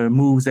some of the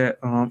moves that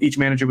each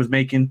manager was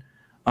making.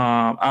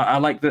 I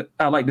like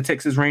the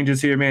Texas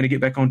Rangers here, man, to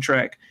get back on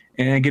track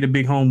and get a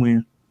big home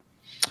win.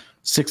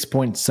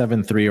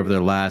 6.73 over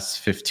their last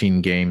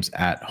 15 games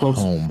at Close.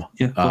 home.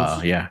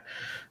 Close. Yeah.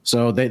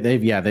 So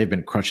they've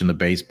been crushing the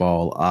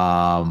baseball.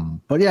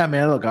 But yeah,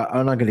 man, look,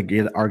 I'm not going to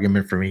get an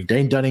argument for me.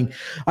 Dane Dunning,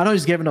 I know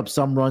he's given up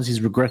some runs. He's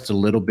regressed a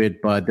little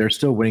bit, but they're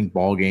still winning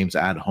ball games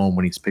at home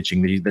when he's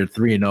pitching. They're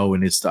 3-0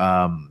 in his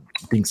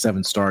I think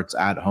 7 starts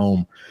at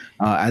home.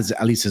 As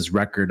at least his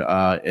record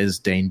is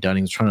Dane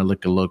Dunning's trying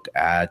to look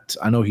at.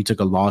 I know he took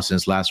a loss in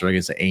his last start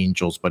against the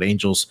Angels, but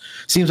Angels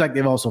seems like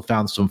they've also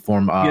found some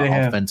form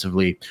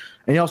offensively.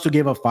 And he also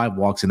gave up 5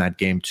 walks in that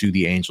game to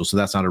the Angels, so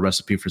that's not a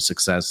recipe for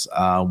success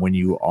when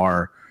you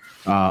are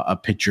a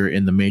pitcher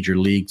in the major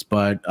leagues.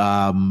 But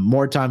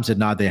more times than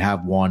not, they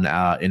have won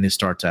in his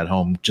starts at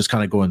home. Just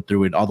kind of going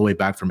through it all the way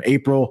back from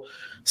April.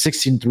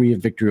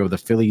 16-3 victory over the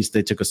Phillies.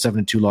 They took a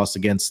 7-2 loss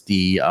against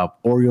the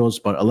Orioles,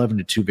 but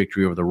 11-2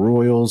 victory over the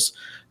Royals,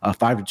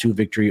 5-2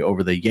 victory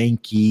over the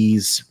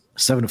Yankees,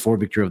 7-4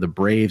 victory over the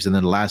Braves, and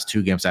then the last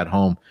 2 games at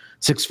home,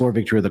 6-4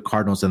 victory of the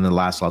Cardinals, and then the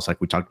last loss,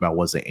 like we talked about,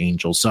 was the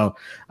Angels. So,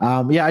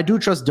 I do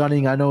trust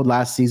Dunning. I know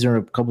last season or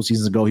a couple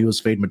seasons ago he was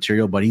fade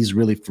material, but he's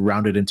really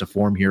rounded into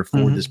form here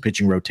for this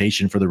pitching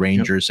rotation for the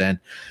Rangers, and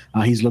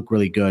he's looked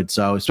really good.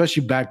 So,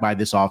 especially backed by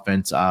this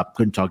offense,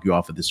 couldn't talk you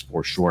off of this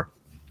for sure.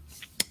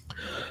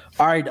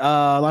 All right,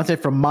 Lante,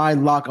 from my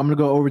lock, I'm going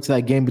to go over to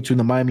that game between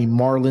the Miami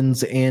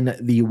Marlins and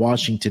the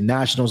Washington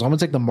Nationals. I'm going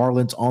to take the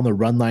Marlins on the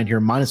run line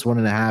here,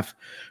 -1.5.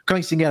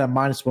 Currently sitting at a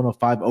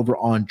 -105 over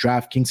on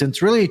DraftKings. And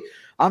it's really,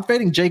 I'm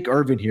fading Jake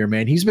Irvin here,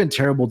 man. He's been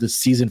terrible this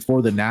season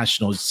for the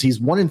Nationals. He's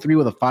 1-3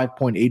 with a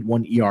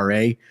 5.81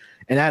 ERA.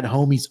 And at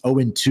home, he's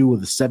 0-2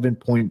 with a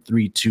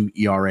 7.32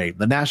 ERA.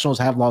 The Nationals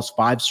have lost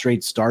 5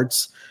 straight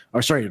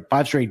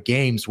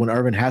games when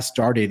Irvin has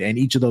started, and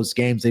each of those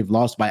games they've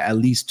lost by at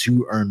least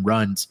 2 earned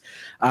runs.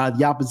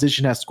 The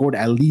opposition has scored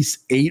at least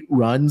 8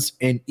 runs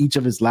in each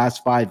of his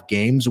last 5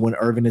 games when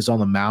Irvin is on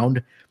the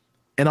mound.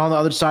 And on the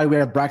other side, we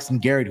have Braxton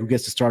Garrett, who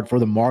gets to start for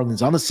the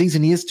Marlins. On the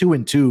season, he is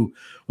 2-2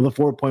 with a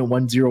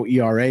 4.10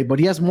 ERA, but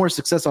he has more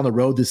success on the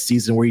road this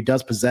season, where he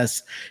does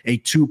possess a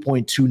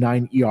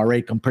 2.29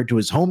 ERA compared to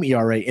his home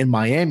ERA in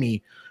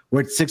Miami,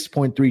 where it's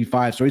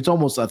 6.35. So it's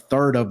almost a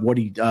third of what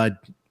he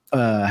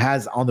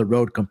has on the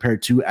road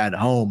compared to at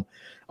home.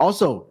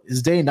 Also,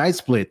 his day and night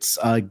splits.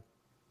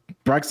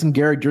 Braxton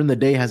Garrett during the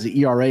day has an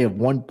ERA of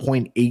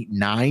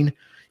 1.89.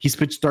 He's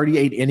pitched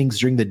 38 innings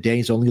during the day.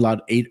 He's only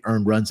allowed 8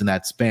 earned runs in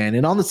that span.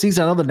 And on the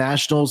season, I know the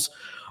Nationals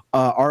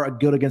are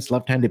good against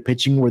left-handed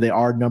pitching, where they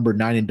are number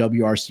 9 in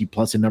WRC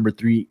plus and number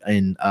 3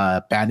 in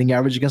batting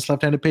average against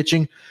left-handed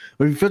pitching.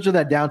 But if you filter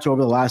that down to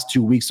over the last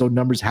 2 weeks, those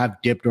numbers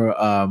have dipped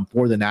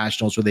for the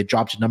Nationals, where they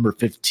dropped to number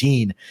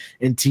 15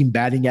 in team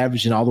batting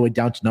average and all the way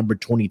down to number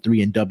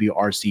 23 in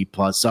WRC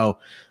plus. So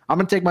I'm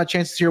going to take my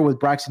chances here with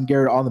Braxton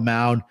Garrett on the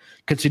mound,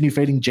 continue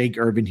fading Jake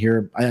Irvin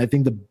here. I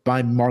think the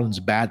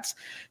Marlins bats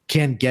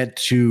can get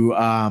to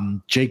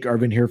Jake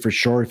Irvin here for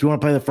sure. If you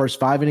want to play the first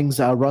 5 innings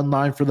run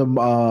line for the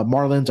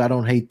Marlins, I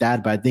don't hate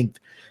that, but I think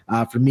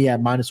for me at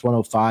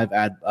 -105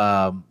 at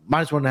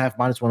 -1.5,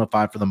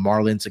 -105 for the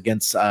Marlins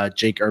against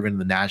Jake Irvin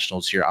and the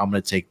Nationals here. I'm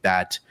going to take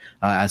that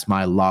as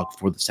my lock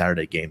for the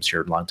Saturday games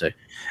here, Lante.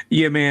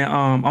 Yeah, man.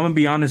 I'm gonna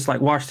be honest. Like,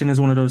 Washington is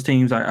one of those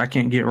teams I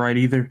can't get right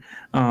either.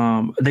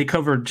 They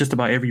covered just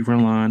about every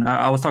run line.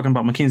 I was talking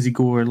about Mackenzie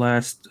Gore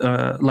last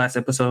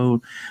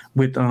episode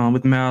with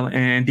Mal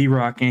and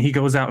D-Rock, and he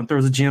goes out and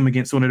throws a gem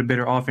against one of the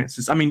better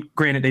offenses. I mean,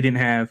 granted, they didn't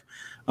have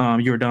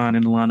Jordan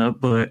in the lineup,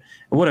 but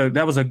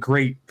that was a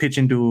great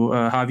pitching duo,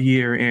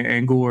 Javier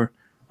and Gore.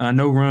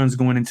 No runs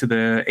going into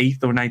the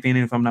 8th or 9th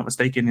inning, if I'm not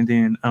mistaken, and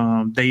then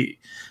they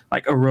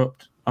like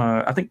erupt.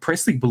 I think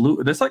Presley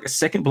blew. That's like a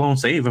second blown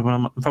save, if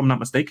I'm not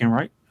mistaken,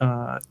 right?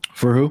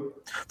 For who?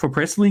 For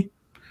Presley.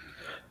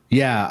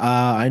 Yeah,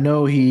 I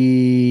know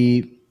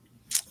there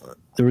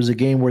was a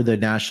game where the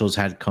Nationals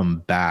had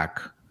come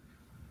back,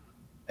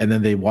 and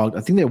then they walked.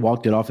 I think they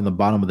walked it off in the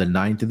bottom of the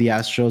 9th of the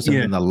Astros, and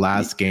then the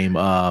last game.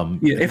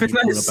 If it's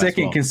not his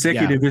second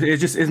consecutive,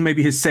 it's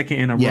maybe his second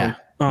in a row.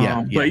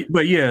 I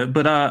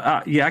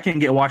can't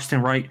get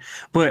Washington right,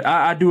 but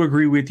I do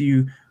agree with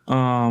you.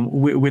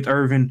 With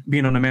Irvin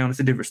being on the mound, it's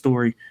a different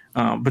story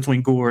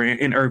between Gore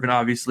and Irvin,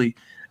 obviously.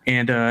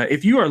 And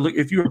if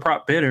you're a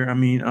prop better, I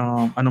mean,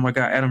 I know my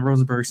guy Adam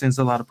Rosenberg sends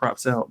a lot of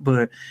props out,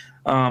 but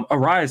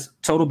Arise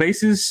total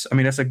bases, I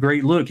mean, that's a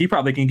great look. He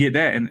probably can get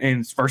that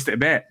and first at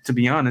bat, to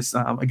be honest,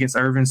 against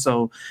Irvin.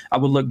 So I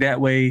would look that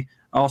way.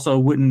 Also,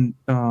 wouldn't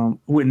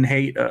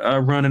hate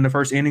a run in the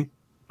first inning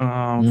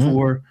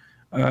for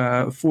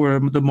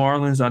the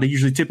Marlins. They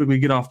usually typically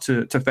get off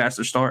to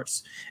faster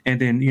starts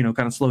and then,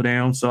 kind of slow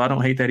down. So I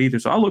don't hate that either.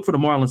 So I look for the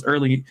Marlins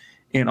early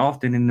and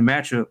often in the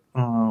matchup.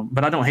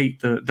 But I don't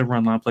hate the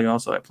run line play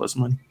also at plus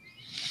money.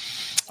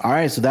 All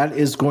right. So that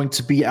is going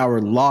to be our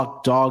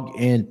lock, dog,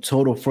 and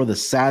total for the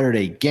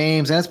Saturday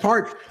games. And as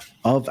part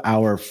of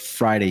our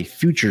Friday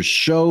Futures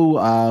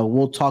show,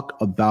 we'll talk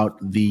about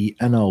the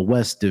NL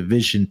West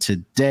division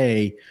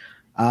today.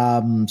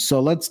 So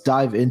let's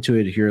dive into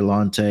it here,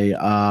 Lante.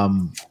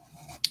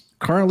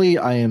 currently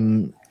I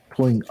am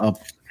pulling up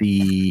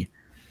the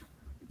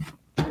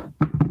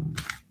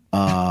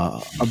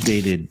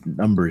updated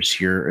numbers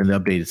here and the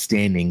updated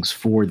standings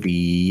for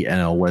the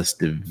NL West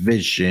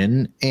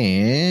division,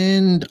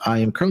 and I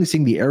am currently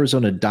seeing the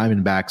Arizona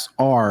Diamondbacks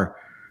are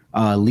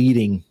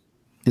leading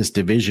this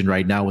division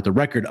right now with a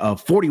record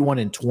of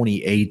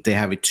 41-28. They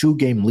have a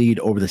 2-game lead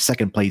over the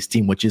second place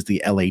team, which is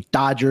the LA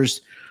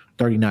Dodgers,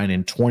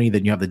 39-20.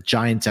 Then you have the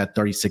Giants at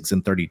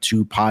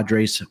 36-32.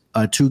 Padres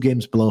 2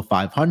 games below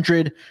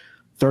 500.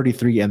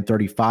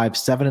 33-35,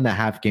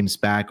 7.5 games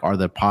back are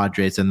the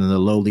Padres, and then the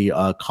lowly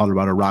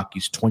Colorado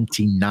Rockies,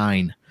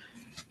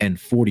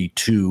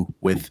 29-42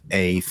 with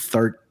a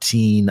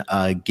 13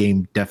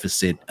 game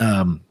deficit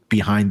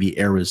behind the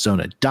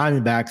Arizona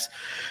Diamondbacks.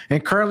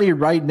 And currently,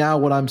 right now,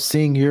 what I'm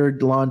seeing here,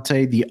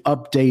 Delonte, the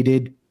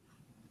updated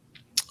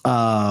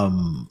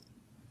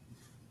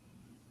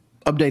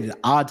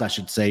odds, I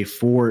should say,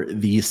 for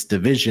this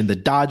division. The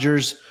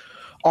Dodgers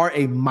are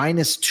a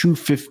minus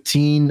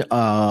 215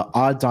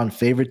 odds on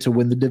favorite to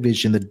win the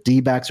division. The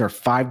D-backs are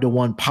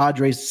 5-1,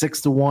 Padres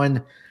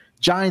 6-1,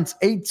 Giants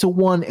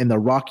 8-1, and the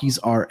Rockies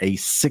are a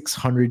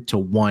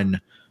 600-1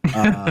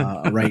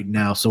 right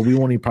now. So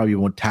we probably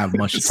won't have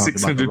much to talk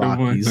about the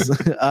Rockies.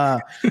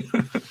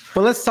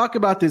 But let's talk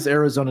about this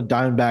Arizona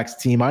Diamondbacks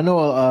team. I know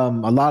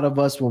a lot of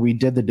us, when we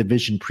did the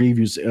division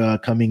previews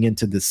coming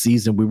into the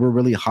season, we were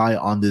really high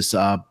on this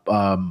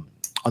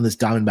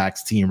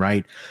Diamondbacks team,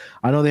 right?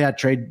 I know they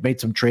had made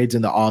some trades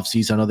in the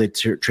offseason. I know they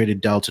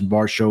traded Dalton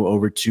Varsho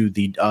over to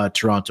the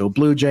Toronto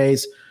Blue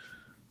Jays.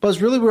 But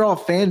it's really, we're all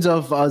fans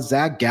of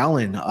Zach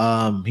Gallen.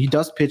 He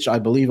does pitch, I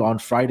believe, on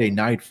Friday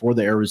night for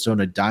the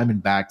Arizona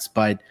Diamondbacks.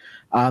 But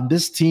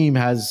this team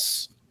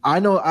has,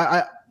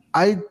 I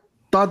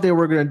thought they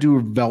were going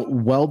to do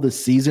well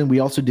this season. We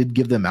also did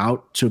give them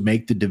out to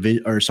make the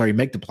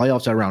make the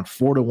playoffs at around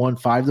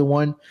 4-1,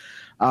 5-1.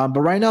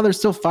 But right now they're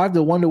still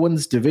 5-1 to win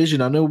this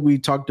division. I know you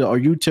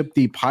tipped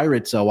the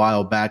Pirates a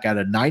while back at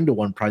a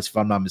 9-1 price, if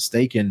I'm not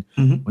mistaken,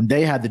 when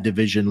they had the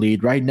division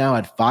lead. Right now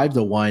at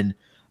 5-1.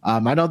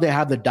 I know they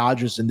have the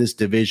Dodgers in this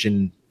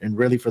division, and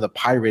really for the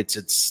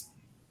Pirates,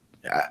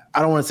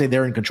 I don't want to say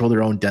they're in control of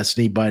their own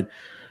destiny, but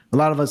a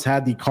lot of us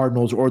had the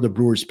Cardinals or the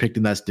Brewers picked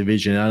in that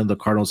division. I know the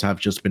Cardinals have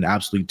just been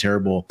absolutely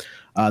terrible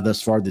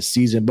thus far this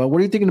season. But what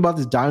are you thinking about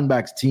this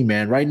Diamondbacks team,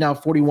 man? Right now,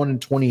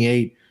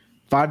 41-28.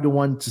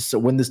 5-1 to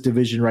win this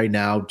division right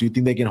now. Do you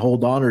think they can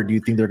hold on, or do you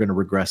think they're going to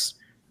regress?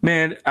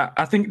 Man,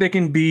 I think they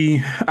can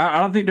be. I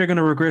don't think they're going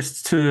to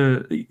regress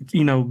to,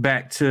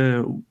 back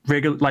to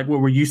regular, like what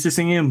we're used to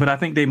seeing, but I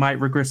think they might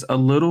regress a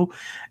little.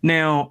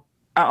 Now,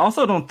 I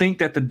also don't think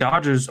that the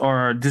Dodgers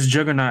are this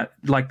juggernaut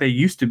like they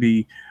used to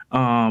be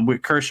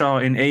with Kershaw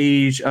and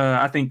age.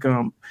 I think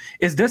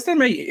is Dustin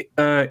May,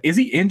 is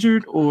he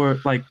injured or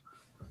like?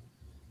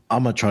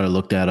 I'm gonna try to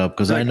look that up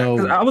because I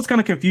know I was kind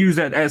of confused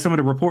at some of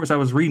the reports I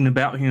was reading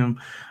about him.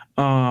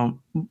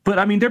 But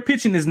I mean, their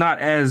pitching is not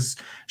as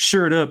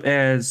shored up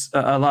as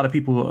a lot of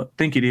people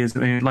think it is,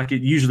 and like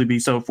it usually be.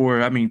 So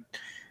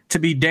to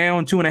be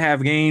down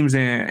 2.5 games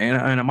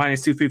and a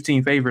minus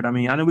 215 favorite. I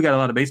mean, I know we got a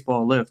lot of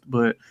baseball left,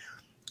 but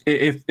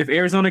if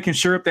Arizona can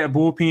shore up that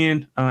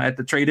bullpen at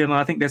the trade deadline,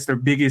 I think that's their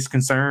biggest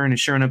concern is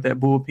shoring up that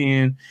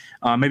bullpen.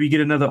 Maybe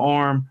get another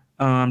arm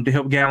to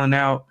help Gallen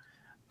out.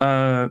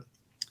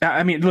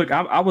 I mean, look,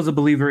 I was a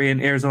believer in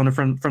Arizona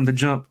from the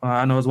jump.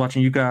 I know I was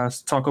watching you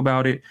guys talk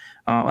about it.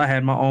 I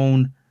had my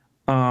own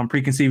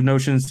preconceived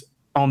notions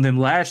on them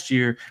last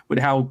year with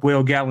how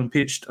well Gallen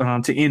pitched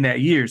to end that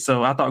year.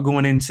 So I thought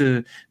going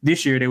into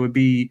this year, they would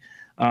be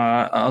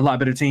a lot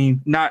better team.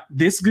 Not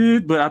this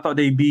good, but I thought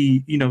they'd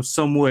be,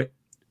 somewhat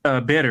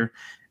better.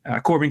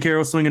 Corbin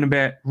Carroll swinging the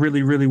bat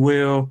really, really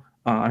well.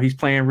 He's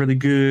playing really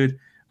good.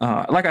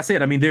 Like I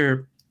said, I mean,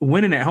 they're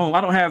winning at home.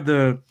 I don't have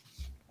the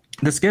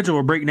schedule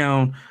or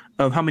breakdown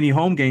of how many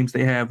home games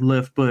they have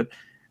left, but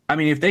I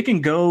mean, if they can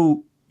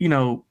go,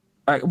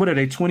 what are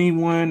they,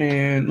 21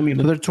 and let me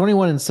look. They're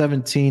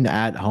 21-17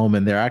 at home,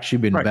 and they're actually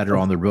been better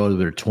on the road.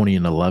 They're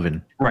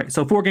 20-11. Right,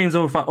 so 4 games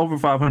over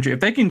 500. If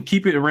they can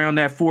keep it around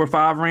that 4 or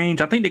 5 range,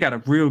 I think they got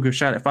a real good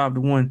shot at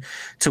 5-1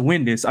 to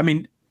win this. I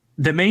mean,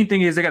 the main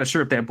thing is they got to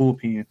shore up that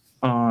bullpen.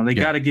 They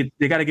got to get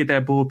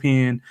that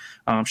bullpen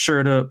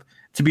shored up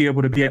to be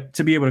able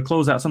to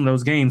close out some of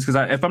those games.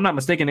 Because if I'm not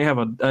mistaken, they have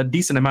a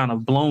decent amount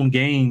of blown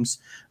games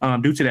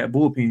due to that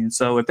bullpen.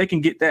 So if they can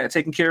get that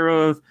taken care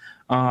of,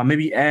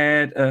 maybe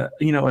add a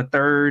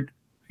third,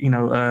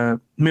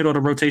 middle of the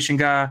rotation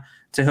guy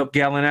to help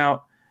Gallen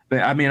out.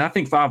 But I mean, I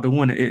think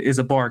 5-1 is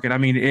a bargain. I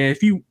mean,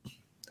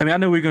 I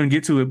know we're going to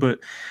get to it, but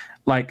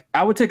like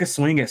I would take a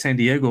swing at San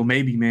Diego,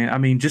 maybe, man. I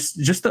mean, just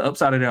the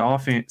upside of their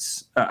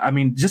offense.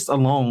 Just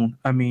alone.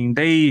 I mean,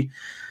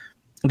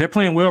 they're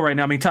playing well right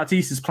now. I mean,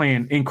 Tatis is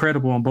playing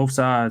incredible on both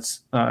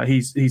sides.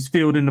 He's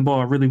fielding the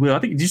ball really well. I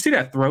think, did you see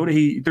that throw that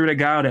he threw that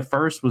guy out at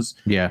first?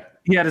 He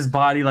had his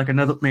body like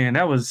another man.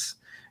 That was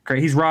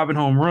great. He's robbing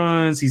home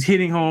runs. He's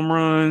hitting home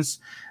runs.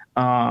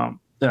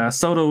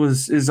 Soto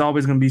is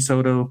always going to be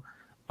Soto.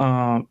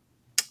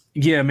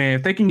 Yeah, man,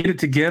 if they can get it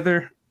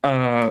together,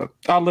 I'd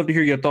love to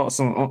hear your thoughts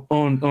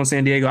on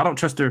San Diego. I don't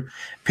trust their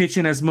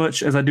pitching as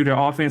much as I do their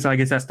offense. I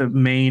guess that's the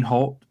main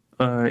halt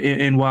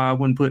and why I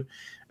wouldn't put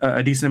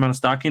a decent amount of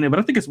stock in it. But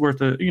I think it's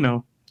worth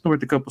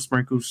worth a couple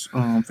sprinkles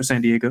for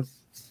San Diego.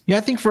 Yeah,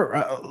 I think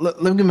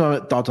let me give my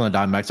thoughts on the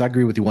Diamondbacks. I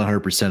agree with you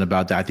 100%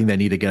 about that. I think they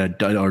need to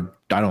get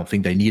I don't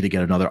think they need to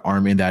get another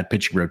arm in that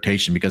pitching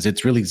rotation because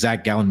it's really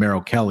Zach Gallen,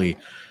 Merrill Kelly.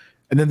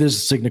 And then there's a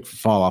significant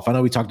fall off. I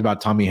know we talked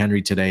about Tommy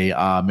Henry today,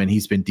 and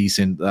he's been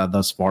decent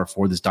thus far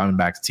for this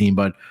Diamondbacks team,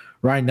 but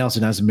Ryan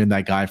Nelson hasn't been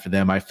that guy for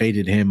them. I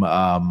faded him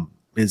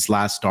his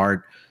last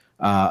start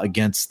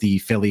against the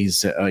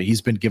Phillies.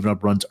 He's been giving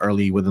up runs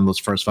early within those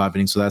first 5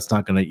 innings, so that's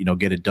not going to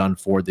get it done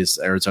for this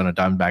Arizona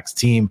Diamondbacks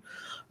team.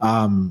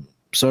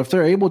 So if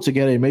they're able to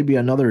get maybe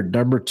another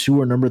number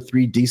 2 or number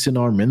 3 decent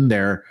arm in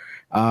there,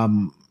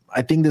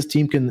 I think this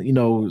team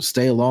can,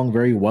 stay along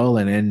very well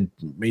and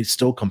may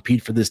still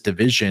compete for this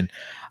division.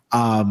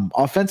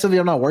 Offensively,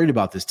 I'm not worried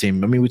about this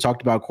team. I mean, we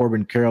talked about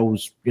Corbin Carroll,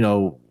 who's,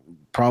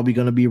 probably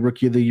going to be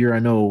Rookie of the Year. I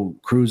know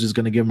Cruz is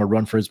going to give him a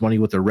run for his money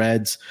with the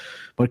Reds,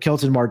 but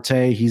Kelton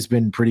Marte, he's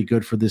been pretty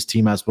good for this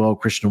team as well.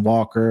 Christian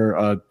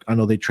Walker, I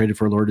know they traded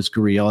for Lourdes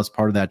Gurriel as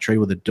part of that trade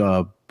with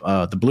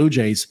the Blue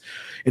Jays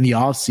in the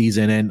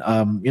offseason.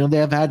 And, they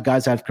have had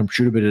guys that have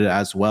contributed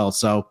as well.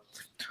 So,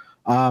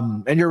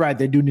 and you're right,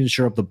 they do need to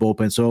shore up the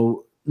bullpen.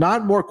 So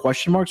not more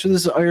question marks for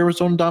this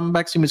Arizona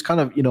Diamondbacks team. It's kind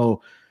of,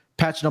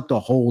 patching up the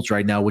holes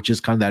right now, which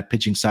is kind of that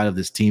pitching side of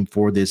this team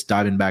for this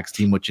Diamondbacks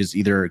team, which is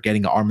either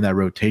getting an arm in that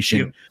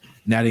rotation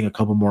and adding a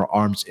couple more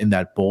arms in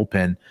that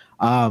bullpen.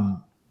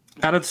 Out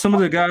of some of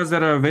the guys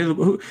that are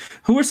available,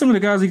 who are some of the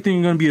guys you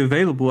think are going to be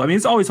available? I mean,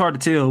 it's always hard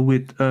to tell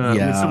with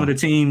some of the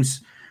teams.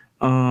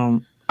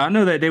 I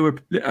know that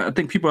I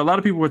think a lot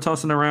of people were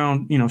tossing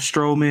around,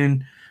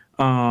 Stroman,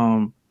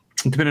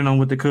 depending on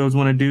what the Cubs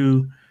want to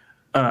do.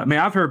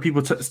 I've heard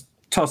people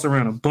toss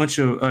around a bunch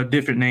of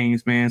different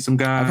names, man. Some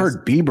guys. I've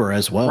heard Bieber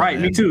as well. Right,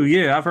 man. Me too.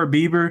 Yeah, I've heard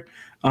Bieber.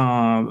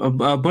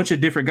 A bunch of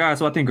different guys.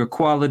 So I think are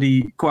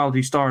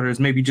quality starters,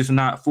 maybe just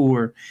not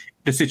for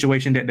the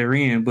situation that they're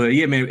in. But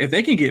yeah, man, if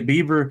they can get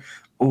Bieber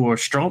or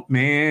Strump,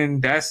 man,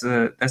 that's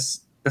a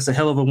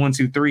hell of a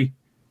 1-2-3.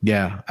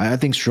 Yeah, I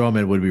think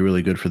Stroman would be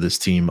really good for this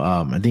team.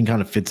 I think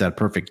kind of fits that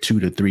perfect 2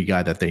 to 3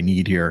 guy that they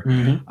need here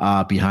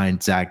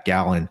behind Zach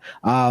Gallen.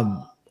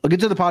 I'll get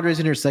to the Padres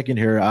in your second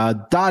here.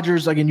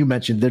 Dodgers, again, you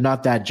mentioned they're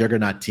not that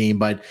juggernaut team,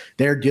 but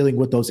they're dealing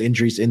with those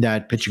injuries in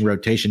that pitching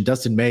rotation.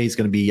 Dustin May is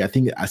going to be, I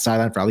think, a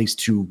sideline for at least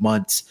 2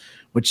 months,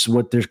 which is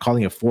what they're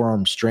calling a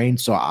forearm strain.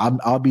 So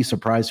I'll be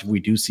surprised if we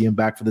do see him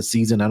back for the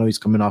season. I know he's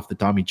coming off the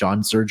Tommy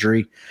John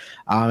surgery.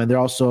 And they're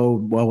also,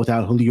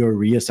 without Julio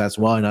Urias as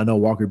well. And I know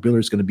Walker Buehler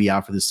is going to be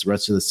out for this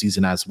rest of the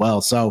season as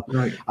well. So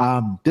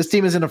this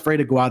team isn't afraid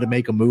to go out and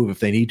make a move if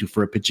they need to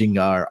for a pitching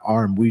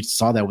arm. We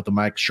saw that with the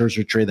Mike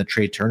Scherzer trade, the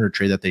Trey Turner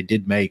trade that they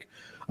did make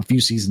a few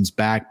seasons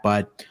back.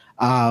 But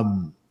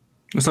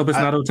let's hope it's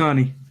not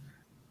Ohtani.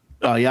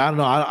 Yeah, I don't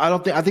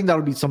know. I think that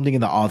would be something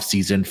in the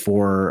offseason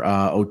for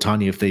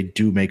Ohtani if they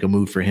do make a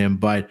move for him.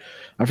 But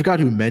I forgot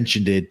who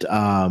mentioned it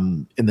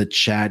in the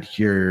chat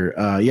here.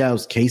 It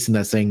was Kaysen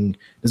that's saying,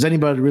 does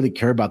anybody really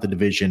care about the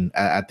division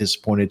at this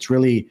point? It's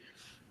really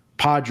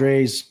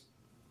Padres,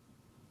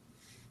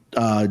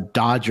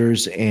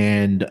 Dodgers,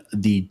 and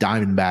the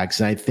Diamondbacks.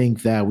 And I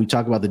think that we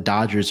talk about the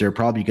Dodgers, they're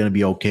probably going to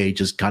be okay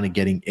just kind of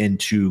getting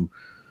into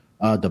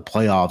the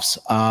playoffs.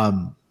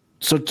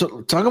 So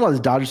talking about the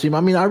Dodgers team,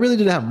 I mean, I really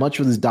didn't have much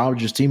for this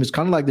Dodgers team. It's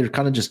kind of like they're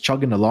kind of just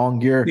chugging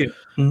along here. Yeah.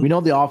 Mm-hmm. We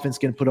know the offense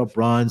can put up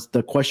runs.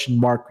 The question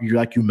mark,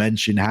 like you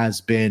mentioned,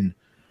 has been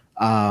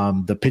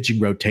the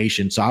pitching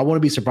rotation. So I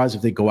wouldn't be surprised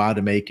if they go out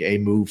and make a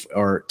move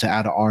or to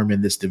add an arm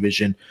in this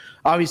division.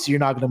 Obviously, you're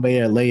not going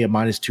to lay a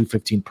minus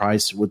 215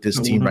 price with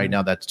this team right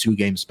now. That's 2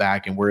 games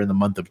back, and we're in the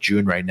month of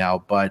June right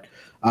now. But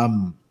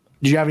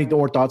do you have any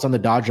more thoughts on the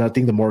Dodgers? I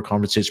think the more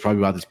conversation is probably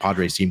about this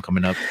Padres team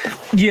coming up.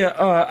 Yeah,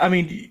 I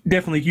mean,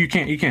 definitely you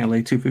can't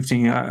lay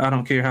 215. I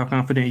don't care how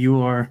confident you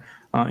are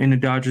in the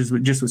Dodgers,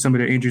 but just with some of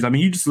their injuries. I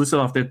mean, you just listed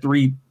off their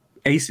 3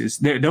 aces.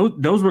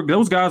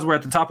 Those guys were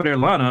at the top of their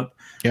lineup,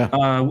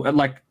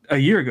 like a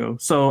year ago.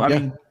 So I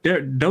mean,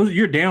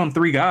 you're down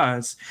 3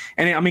 guys,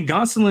 and I mean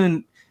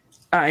Gonsolin.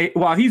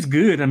 While he's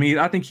good, I mean,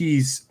 I think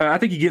he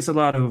gets a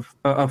lot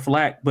of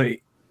flack, but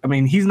I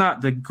mean, he's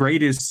not the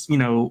greatest,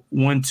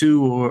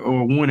 1-2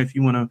 or 1 if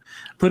you want to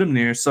put him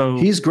there. So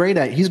he's great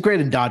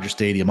in Dodger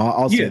Stadium.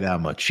 I'll say that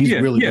much. He's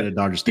really good at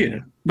Dodger Stadium.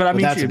 Yeah. But I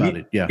mean, that's about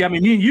it. Yeah. I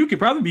mean, me and you could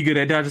probably be good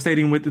at Dodger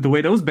Stadium with the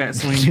way those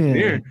bats swing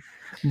there.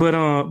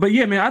 But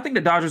yeah, man, I think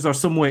the Dodgers are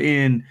somewhat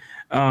in.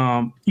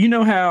 You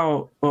know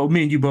how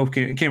me and you both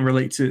can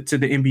relate to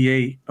the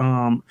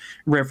NBA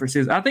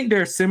references. I think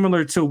they're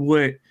similar to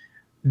what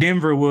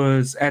Denver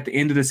was at the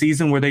end of the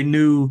season, where they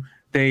knew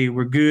they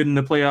were good in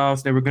the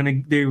playoffs. They were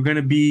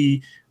gonna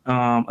be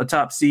a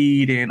top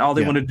seed, and all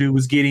they wanted to do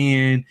was get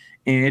in,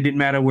 and it didn't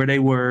matter where they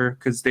were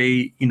because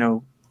they,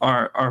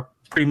 are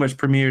pretty much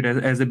premiered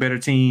as a better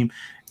team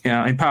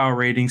in power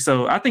rating.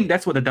 So I think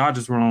that's what the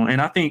Dodgers were on, and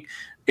I think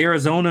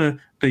Arizona,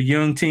 the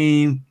young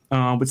team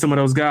with some of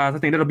those guys, I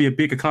think that'll be a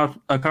big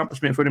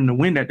accomplishment for them to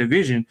win that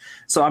division.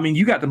 So, I mean,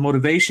 you got the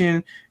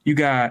motivation. You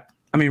got,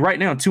 I mean, right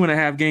now,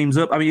 2.5 games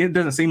up. I mean, it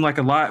doesn't seem like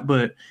a lot,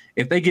 but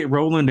if they get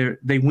rolling,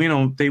 they win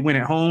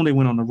at home, they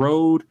win on the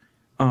road.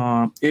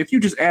 If you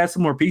just add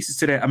some more pieces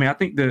to that, I mean, I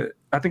think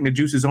the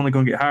juice is only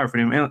going to get higher for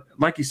them. And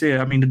like you said,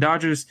 I mean, the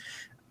Dodgers.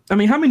 I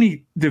mean, how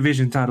many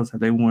division titles have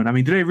they won? I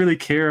mean, do they really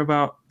care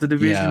about the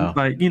division? Yeah.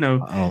 Like, you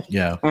know. Oh,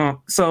 yeah.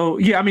 So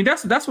yeah, I mean,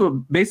 that's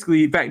what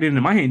basically factored into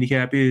my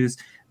handicap is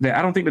that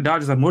I don't think the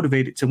Dodgers are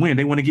motivated to win.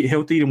 They want to get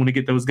healthy. They want to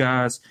get those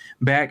guys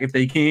back if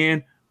they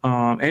can,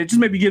 and just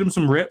maybe get them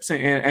some reps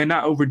and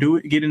not overdo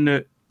it. Get in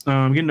the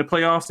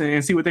playoffs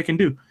and see what they can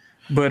do.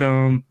 But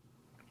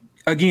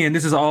again,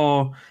 this is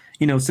all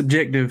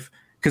subjective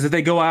because if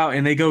they go out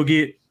and they go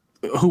get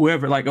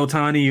whoever like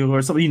Ohtani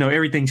or something,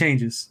 everything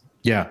changes.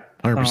 Yeah,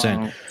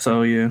 100%.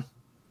 So yeah.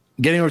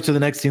 Getting over to the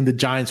next team, the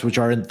Giants, which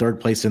are in third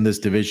place in this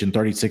division,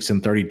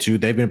 36-32.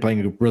 They've been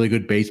playing really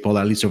good baseball,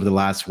 at least over the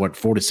last 4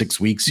 to 6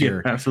 weeks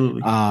here. Yeah,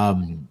 absolutely.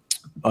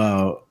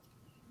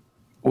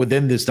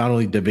 Within this not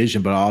only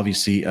division, but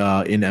obviously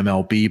in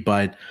MLB.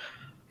 But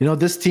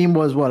this team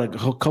was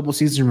a couple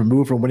seasons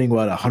removed from winning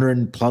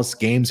 100+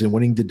 games and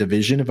winning the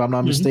division, if I'm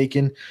not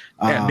mistaken.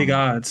 Yeah, big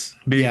odds.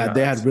 They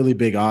had really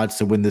big odds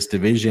to win this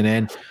division.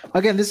 And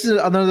again, this is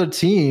another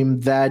team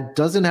that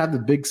doesn't have the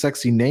big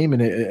sexy name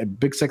and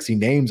big sexy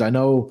names. I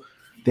know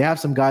they have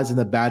some guys in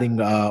the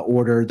batting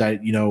order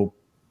that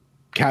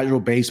casual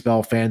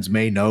baseball fans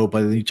may know,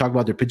 but when you talk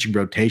about their pitching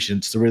rotation,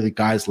 it's really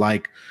guys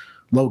like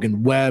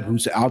Logan Webb,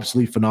 who's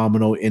absolutely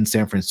phenomenal in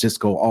San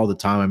Francisco all the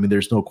time. I mean,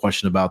 there's no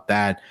question about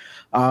that.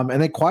 And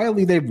then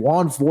quietly, they've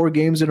won 4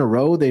 games in a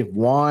row. They've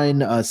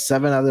won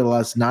 7 out of the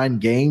last 9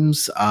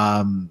 games.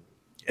 And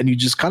you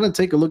just kind of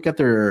take a look at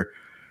their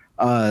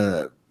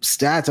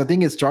stats. I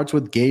think it starts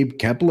with Gabe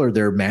Kepler,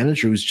 their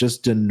manager, who's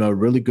just done a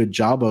really good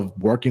job of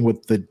working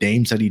with the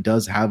names that he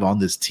does have on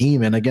this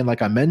team. And again,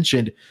 like I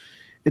mentioned,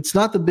 it's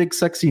not the big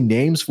sexy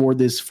names for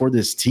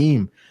this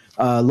team.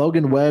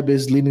 Logan Webb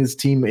is leading this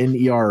team in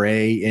ERA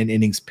and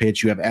innings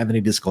pitched. You have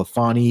Anthony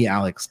DeSclafani,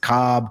 Alex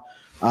Cobb.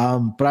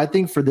 But I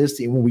think for this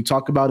team, when we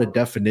talk about a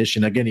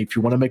definition, again, if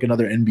you want to make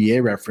another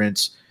NBA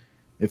reference,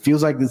 it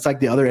feels like it's like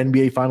the other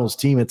NBA Finals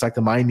team. It's like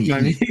the Miami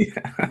Heat,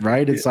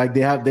 right? It's like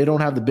they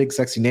don't have the big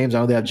sexy names. I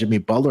know they have Jimmy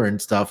Butler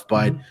and stuff,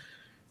 but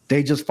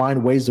they just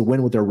find ways to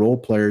win with their role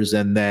players.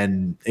 And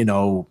then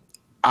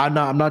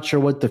I'm not sure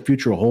what the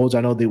future holds. I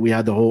know that we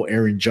had the whole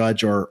Aaron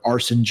Judge or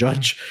Arson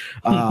Judge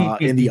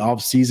in the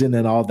offseason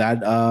and all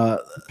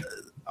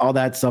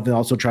that stuff, and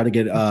also try to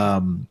get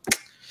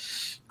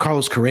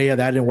Carlos Correa.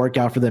 That didn't work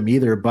out for them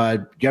either.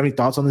 But do you have any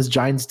thoughts on this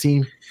Giants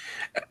team?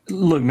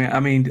 Look, man, I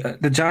mean,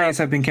 the Giants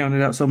have been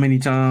counted out so many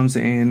times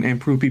and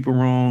proved people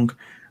wrong.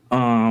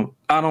 I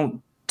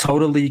don't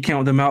totally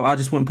count them out. I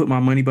just wouldn't put my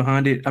money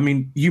behind it. I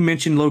mean, you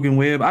mentioned Logan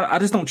Webb. I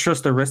just don't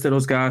trust the rest of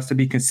those guys to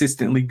be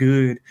consistently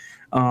good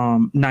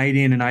night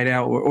in and night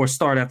out or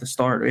start after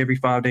start every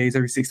 5 days,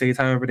 every 6 days,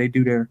 however they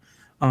do their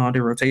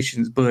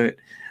rotations. But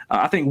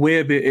I think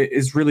Webb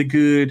is really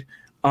good.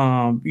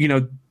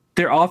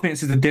 Their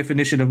offense is the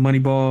definition of money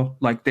ball.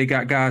 Like they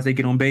got guys, they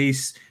get on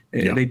base.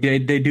 Yeah. They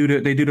do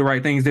the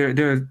right things. They're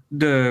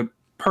the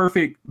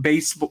perfect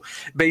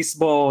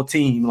baseball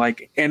team,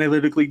 like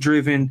analytically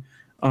driven.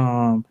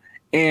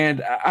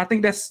 And I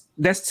think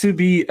that's to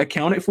be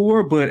accounted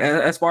for. But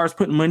as far as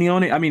putting money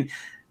on it, I mean,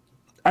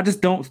 I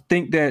don't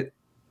think that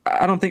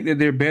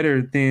they're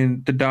better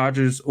than the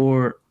Dodgers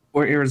or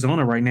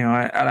Arizona right now.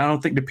 I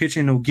don't think the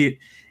pitching will get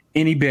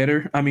any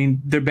better. I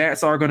mean, their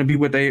bats are going to be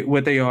what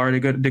they are.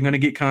 They're going to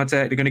get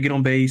contact. They're going to get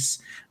on base.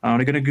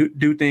 They're going to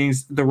do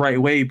things the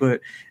right way.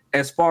 But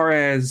as far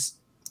as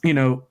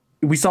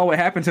we saw what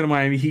happened to the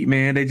Miami Heat,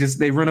 man.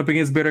 They run up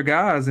against better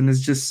guys, and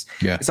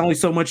it's only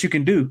so much you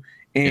can do.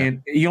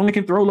 And you only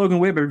can throw Logan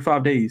Webb every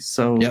 5 days.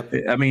 So,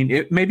 I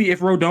mean, maybe if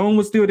Rodon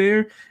was still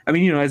there, I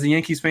mean, as a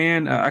Yankees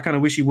fan, I kind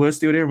of wish he was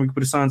still there and we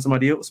could have signed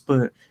somebody else.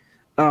 But,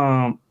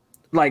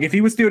 like, if he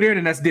was still there,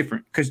 then that's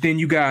different because then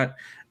you got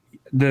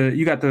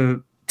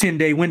the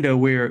 10-day window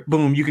where,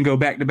 boom, you can go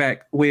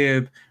back-to-back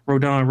Webb,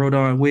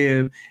 Rodon,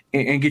 Webb,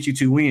 and get you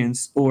 2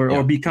 wins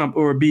or be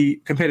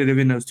competitive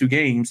in those 2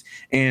 games.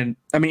 And,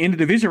 I mean, in the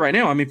division right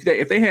now, I mean,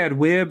 if they had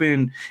Webb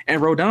and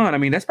Rodon, I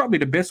mean, that's probably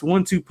the best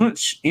 1-2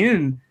 punch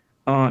in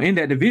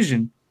that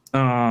division.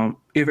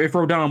 If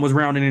Rodon was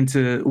rounding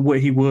into what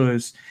he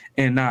was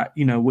and not,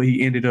 what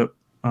he ended up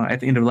at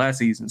the end of last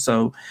season.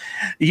 So,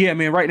 yeah,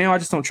 man, right now I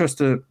just don't trust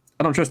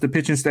the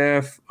pitching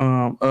staff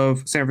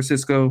of San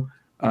Francisco.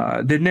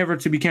 They're never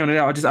to be counted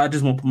out. I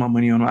just won't put my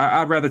money on them.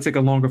 I'd rather take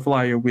a longer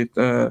flyer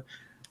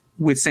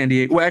with San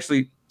Diego. Well,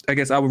 actually, I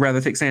guess I would rather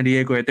take San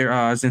Diego at their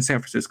odds than San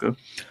Francisco.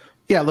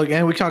 Yeah, look,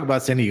 and we talk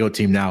about San Diego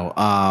team now.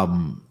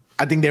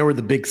 I think they were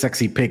the big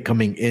sexy pick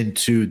coming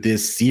into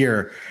this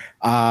year,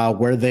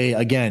 where they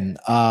again.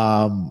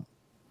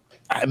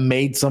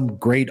 made some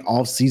great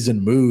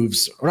offseason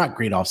moves, or not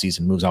great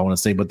offseason moves, I want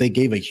to say, but they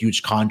gave a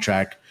huge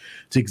contract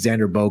to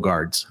Xander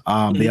Bogaerts.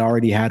 They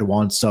already had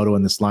Juan Soto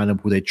in this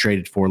lineup who they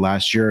traded for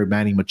last year.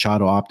 Manny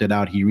Machado opted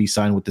out. He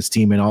re-signed with this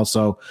team. And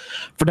also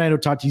Fernando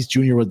Tatis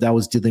Jr.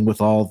 was dealing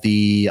with all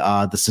the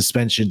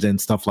suspensions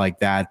and stuff like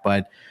that.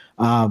 But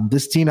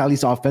this team, at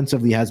least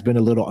offensively, has been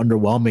a little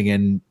underwhelming.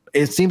 And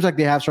it seems like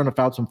they have started to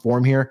find some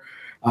form here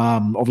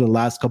over the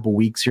last couple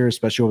weeks here,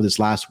 especially over this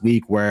last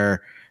week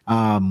where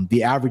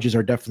the averages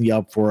are definitely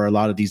up for a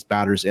lot of these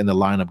batters in the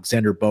lineup.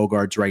 Xander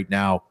Bogaerts right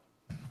now,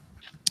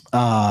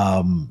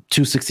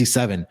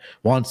 267,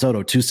 Juan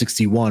Soto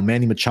 261,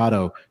 Manny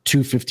Machado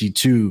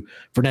 252,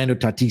 Fernando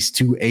Tatis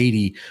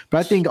 280. But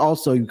I think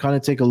also you kind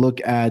of take a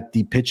look at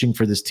the pitching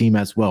for this team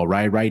as well,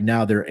 right? Right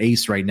now, their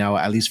ace right now,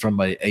 at least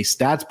from a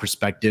stats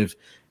perspective,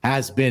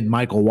 has been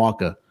Michael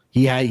Wacha.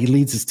 He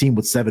leads his team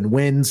with 7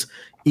 wins,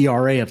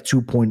 ERA of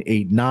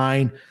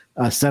 2.89,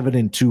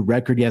 7-2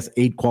 record. He has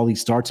 8 quality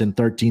starts and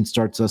 13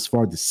 starts thus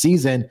far this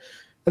season.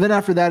 And then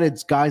after that,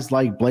 it's guys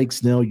like Blake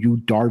Snell,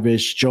 Yu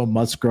Darvish, Joe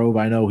Musgrove.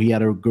 I know he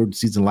had a good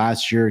season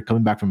last year.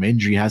 Coming back from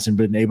injury, hasn't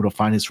been able to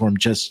find his form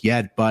just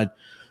yet. But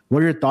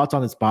what are your thoughts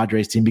on this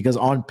Padres team? Because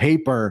on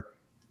paper,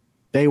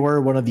 they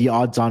were one of the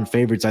odds-on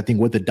favorites, I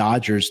think, with the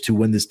Dodgers to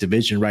win this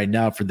division right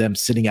now. For them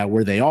sitting at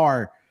where they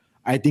are,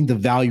 I think the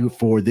value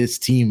for this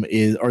team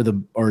is, or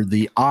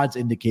the odds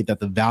indicate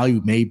that the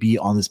value may be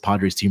on this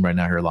Padres team right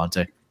now here,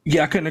 Alante.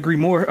 Yeah, I couldn't agree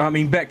more. I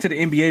mean, back to the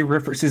NBA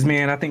references,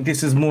 man. I think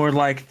this is more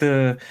like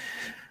the,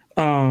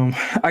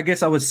 I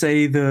guess I would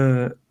say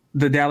the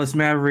Dallas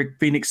Maverick,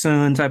 Phoenix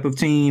Sun type of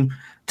team.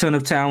 Ton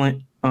of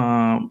talent,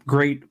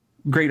 great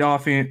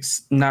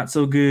offense, not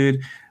so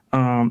good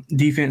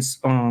defense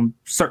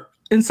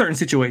in certain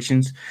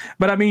situations.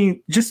 But I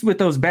mean, just with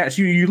those bats,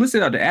 you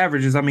listed out the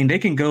averages. I mean, they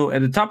can go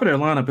at the top of their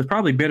lineup. It's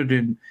probably better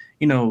than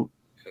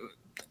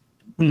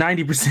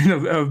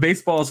 90% of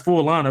baseball's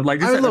full lineup.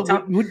 Like this, look,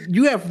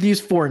 you have these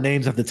 4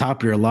 names at the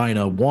top of your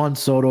lineup: Juan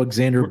Soto,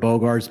 Xander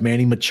Bogaerts,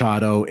 Manny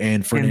Machado,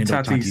 and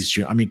Fernando Tatis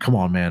Jr. I mean, come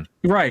on, man.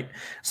 Right.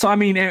 So I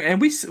mean, and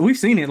we've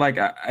seen it. Like,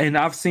 and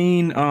I've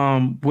seen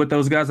what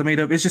those guys are made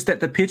of. It's just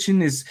that the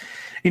pitching is,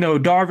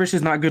 Darvish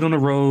is not good on the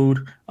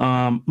road.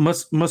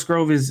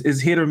 Musgrove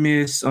is hit or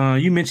miss.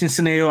 You mentioned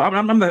Snell.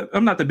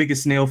 I'm not the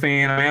biggest Snell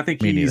fan. I mean,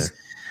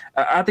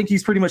 I think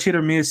he's pretty much hit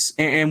or miss.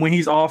 And when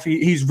he's off,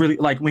 he's really,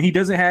 like, when he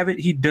doesn't have it,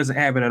 he doesn't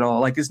have it at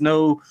all. Like, there's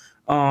no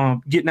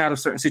getting out of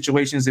certain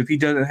situations. If he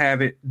doesn't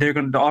have it, the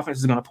offense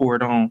is going to pour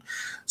it on.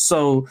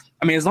 So,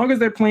 I mean, as long as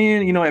they're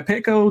playing, at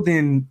Petco,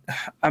 then,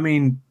 I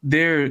mean,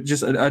 they're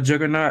just a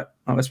juggernaut,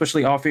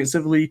 especially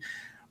offensively.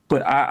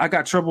 But I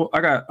got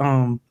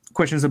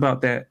questions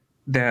about that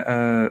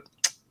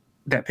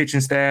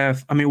pitching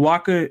staff. I mean,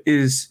 Wacha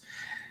is,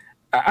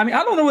 I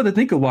don't know what to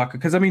think of Wacha,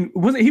 because, I mean,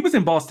 he was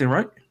in Boston,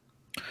 right?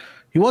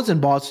 He was in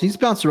Boston. He's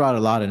bounced around a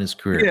lot in his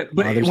career. Yeah,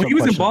 but when he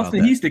was in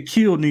Boston, he used to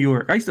kill New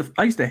York. I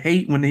used to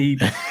hate when he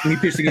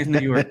pitched against New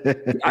York.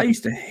 I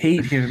used to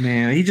hate him,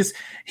 man.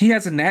 He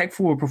has a knack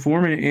for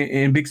performing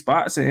in big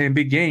spots and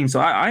big games. So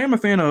I am a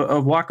fan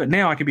of Wacha.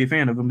 Now I can be a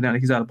fan of him now that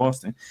he's out of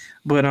Boston.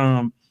 But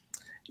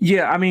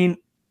yeah, I mean,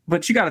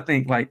 but you got to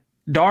think, like,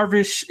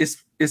 Darvish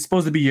is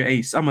supposed to be your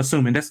ace. I'm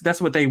assuming that's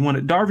what they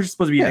wanted. Darvish is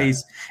supposed to be your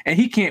ace, and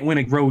he can't win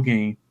a road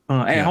game.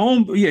 At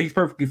home, he's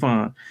perfectly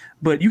fine.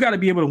 But you got to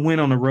be able to win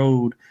on the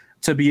road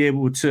to be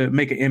able to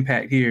make an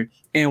impact here.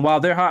 And while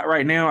they're hot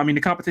right now, I mean,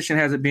 the competition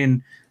hasn't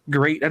been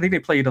great. I think they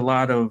played a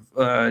lot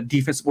of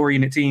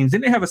defense-oriented teams.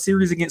 Didn't they have a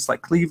series against,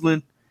 like,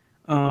 Cleveland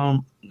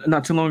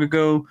not too long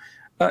ago?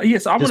 So I want to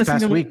see them. This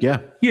past week, yeah.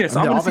 Yeah,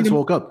 so the offense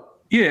woke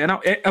up. Yeah,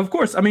 and of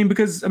course, I mean,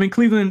 because, I mean,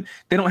 Cleveland,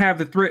 they don't have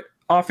the threat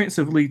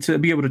offensively to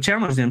be able to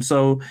challenge them.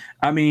 So,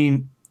 I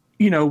mean,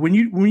 when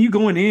you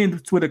going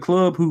in with a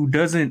club who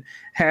doesn't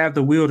have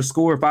the will to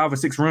score 5 or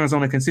 6 runs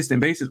on a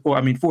consistent basis,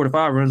 or 4 to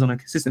 5 runs on a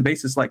consistent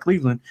basis like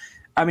Cleveland,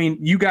 I mean,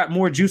 you got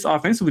more juice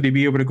offensively to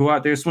be able to go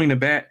out there, swing the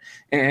bat,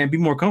 and be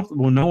more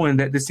comfortable knowing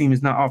that this team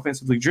is not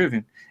offensively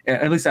driven.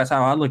 At least that's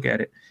how I look at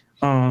it.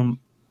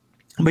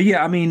 But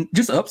yeah, I mean,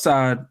 just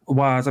upside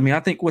wise, I mean, I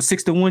think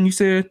 6-1 you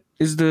said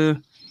is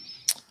the.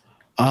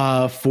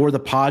 For the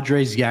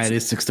Padres, yeah, it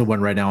is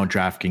 6-1 right now on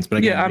DraftKings. But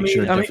again,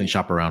 definitely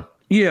shop around.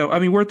 Yeah, I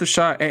mean, worth a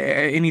shot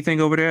at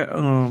anything over there.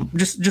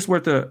 Just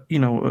worth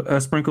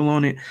a sprinkle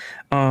on it.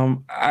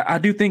 I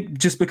do think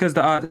just because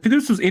the odds, if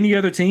this was any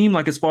other team,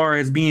 like as far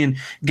as being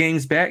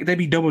games back, they'd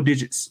be double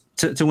digits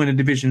to win a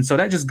division. So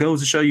that just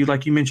goes to show you,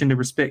 like you mentioned, the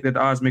respect that the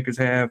odds makers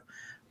have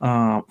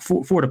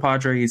for the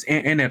Padres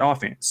and that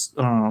offense.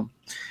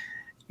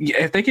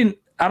 If they can,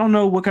 I don't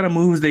know what kind of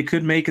moves they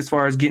could make as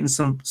far as getting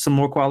some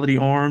more quality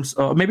arms.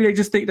 Maybe they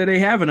just think that they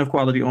have enough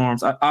quality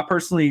arms. I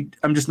personally,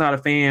 I'm just not a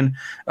fan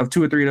of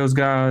 2 or 3 of those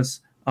guys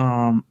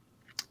in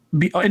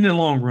the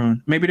long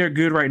run. Maybe they're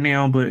good right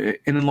now, but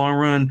in the long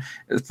run,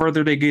 the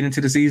further they get into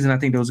the season, I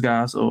think those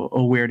guys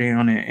will wear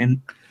down and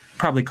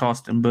probably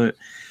cost them. But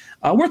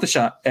worth a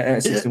shot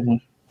at 6-1.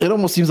 It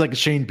almost seems like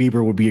Shane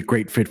Bieber would be a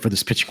great fit for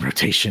this pitching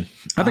rotation.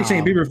 I think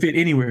Shane Bieber fit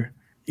anywhere.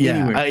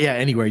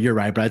 Anywhere. You're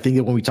right, but I think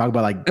that when we talk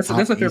about like that's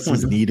a fair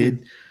point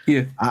needed,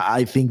 yeah,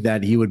 I think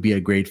that he would be a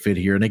great fit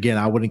here. And again,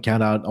 I wouldn't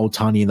count out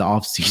Otani in the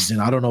offseason.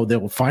 I don't know if they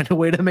will find a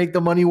way to make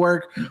the money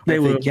work.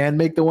 They can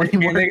make the money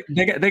work.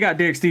 They got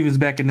Derek Stevens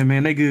back in there,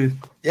 man. They good.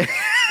 They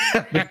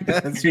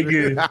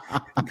good.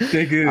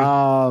 They good.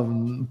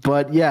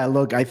 But yeah,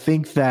 look, I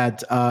think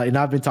that, and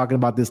I've been talking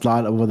about this a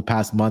lot over the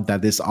past month,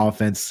 that this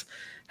offense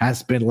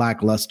has been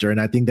lackluster.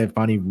 And I think that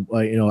finally,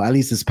 at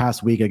least this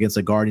past week against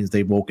the Guardians,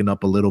 they've woken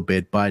up a little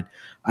bit. But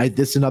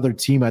this is another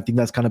team. I think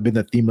that's kind of been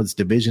the theme of this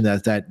division,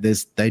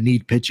 they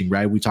need pitching,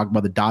 right? We talked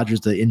about the Dodgers,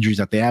 the injuries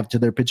that they have to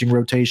their pitching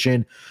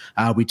rotation.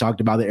 We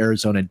talked about the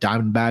Arizona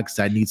Diamondbacks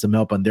that need some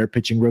help on their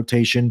pitching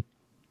rotation.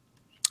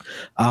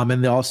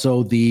 And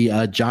also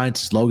the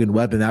Giants' Logan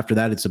Webb. And after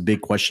that, it's a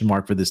big question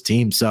mark for this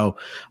team. So,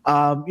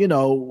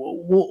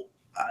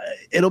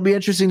 it'll be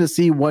interesting to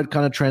see what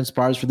kind of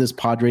transpires for this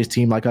Padres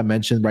team. Like I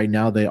mentioned, right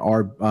now they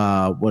are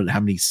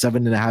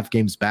 7.5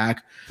 games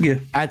back. Yeah,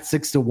 at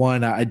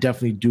 6-1, I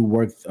definitely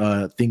do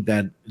think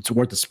that it's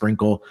worth a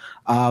sprinkle.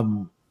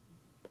 I'll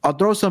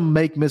throw some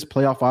make-miss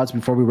playoff odds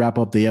before we wrap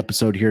up the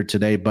episode here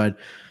today, but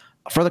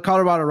for the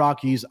Colorado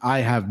Rockies, I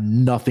have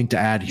nothing to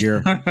add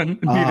here.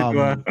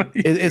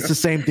 It's the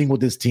same thing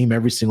with this team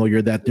every single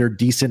year, that they're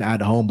decent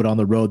at home, but on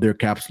the road, they're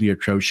absolutely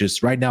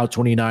atrocious. Right now,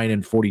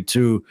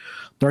 29-42,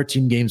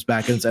 13 games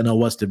back in the NL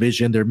West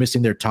division. They're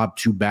missing their top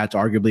two bats,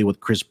 arguably,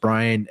 with Chris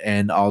Bryant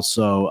and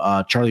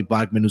also Charlie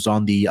Blackmon, who's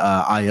on the IL.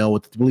 I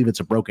believe it's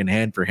a broken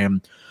hand for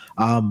him.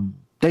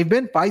 They've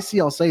been feisty,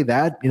 I'll say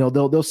that.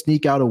 They'll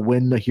sneak out a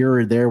win here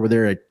or there where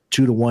they're a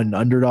 2-1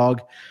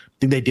 underdog. I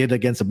think they did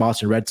against the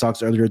Boston Red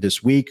Sox earlier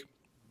this week.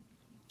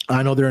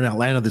 I know they're in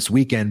Atlanta this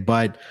weekend,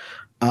 but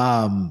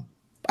I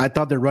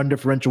thought their run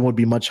differential would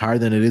be much higher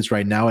than it is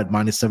right now at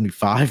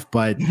 -75.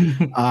 But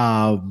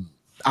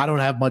I don't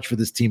have much for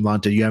this team,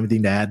 Lonta. You have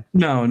anything to add?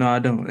 No, I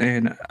don't.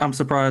 And I'm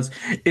surprised.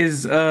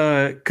 Is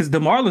because the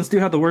Marlins still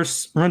have the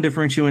worst run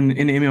differential in the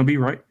MLB,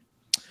 right?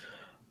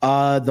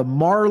 The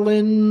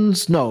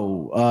Marlins,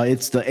 no,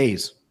 it's the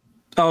A's.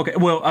 Oh, okay.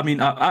 Well, I mean,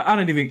 I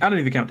don't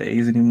even count the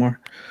A's anymore.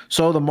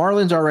 So the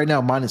Marlins are right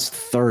now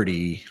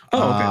 -30.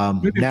 Oh,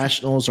 okay.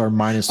 Nationals are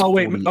 -. Oh,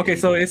 wait. Okay,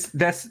 so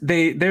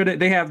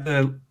they have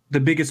the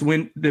biggest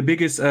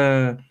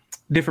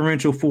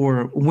differential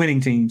for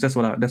winning teams. That's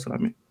what I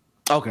mean.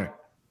 Okay.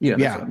 Yeah.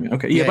 That's what I mean.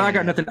 Okay. Yeah, but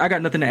I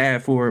got nothing to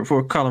add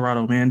for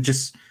Colorado, man.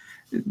 Just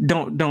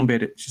don't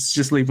bet it.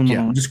 Just leave them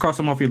alone. Just cross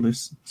them off your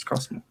list. Just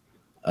cross them.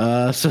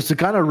 So to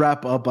kind of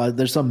wrap up,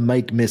 there's some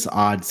make-miss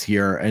odds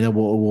here, and then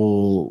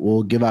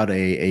we'll give out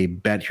a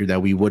bet here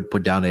that we would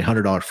put down a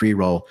 $100 free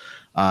roll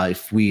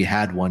if we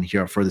had one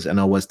here for this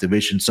NL West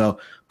division. So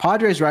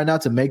Padres right now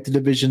to make the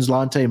divisions,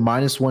 Lonte,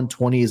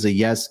 -120 is a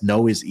yes,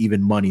 no is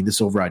even money.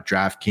 This over at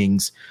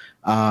DraftKings.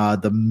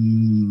 The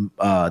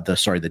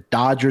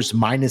Dodgers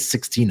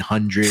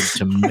 -1,600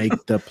 to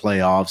make the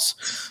playoffs.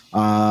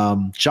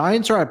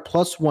 Giants are at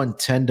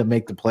 +110 to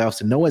make the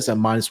playoffs, and Noah's at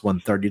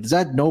 -130. Does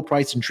that no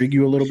price intrigue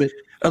you a little bit?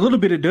 A little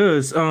bit, it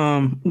does.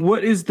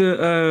 What is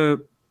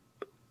the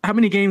how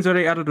many games are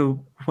they out of the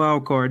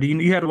wild card? Do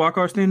you have the wild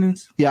card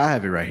standings? Yeah, I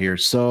have it right here.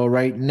 So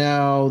right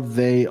now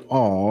they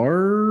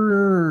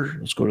are.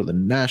 Let's go to the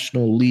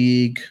National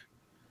League.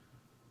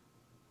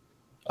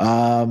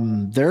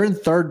 They're in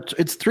third.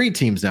 It's 3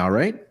 teams now,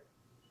 right?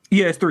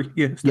 Yeah, it's 3.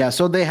 Yeah.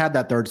 So they have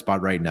that third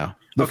spot right now.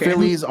 The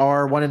Phillies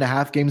are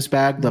 1.5 games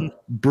back. The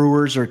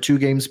Brewers are 2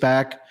 games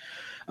back.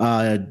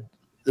 The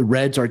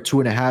Reds are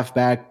 2.5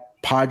 back.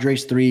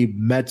 Padres 3,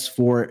 Mets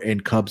 4,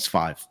 and Cubs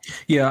 5.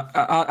 Yeah,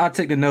 I'll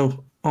take the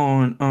no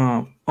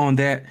on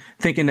that,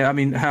 thinking that, I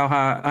mean, how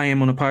high I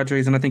am on the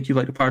Padres, and I think you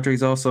like the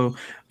Padres also.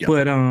 Yep.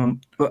 But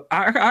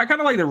I kind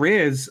of like the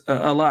Reds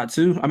a lot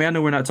too. I mean, I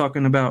know we're not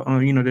talking about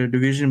their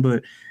division,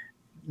 but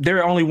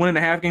they're only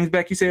 1.5 games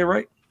back. You said,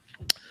 right?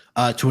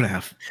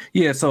 2.5.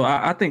 Yeah, so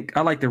I think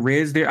I like the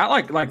Reds there. I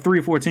like 3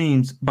 or 4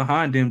 teams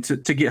behind them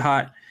to get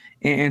hot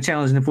and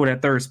challenge them for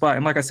that third spot.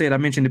 And like I said, I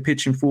mentioned the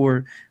pitching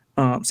for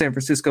San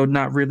Francisco.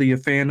 Not really a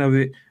fan of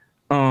it.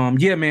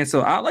 Yeah, man.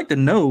 So I like the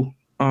no.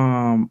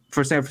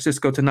 For San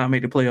Francisco to not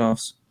make the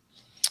playoffs.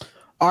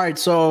 All right,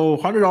 so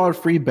 $100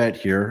 free bet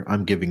here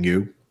I'm giving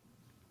you.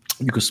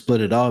 You could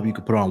split it up. You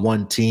could put it on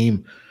one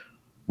team.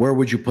 Where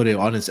would you put it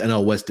on its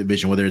NL West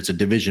division, whether it's a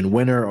division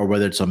winner or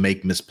whether it's a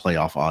make-miss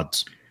playoff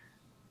odds?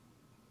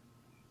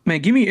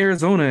 Man, give me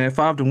Arizona at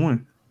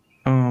 5-1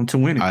 to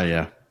win it.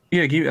 Yeah.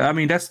 Yeah, I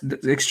mean, that's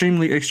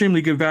extremely,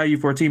 extremely good value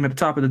for a team at the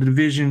top of the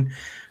division.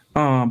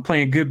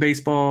 Playing good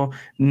baseball,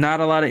 not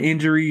a lot of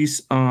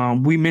injuries.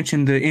 We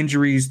mentioned the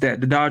injuries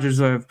that the Dodgers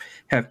have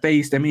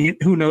faced. I mean,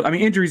 who knows? I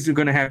mean, injuries are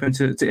going to happen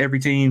to every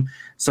team.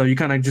 So you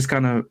got to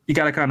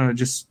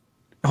just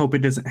hope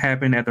it doesn't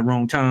happen at the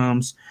wrong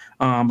times.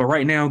 But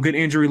right now, good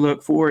injury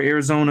luck for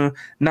Arizona.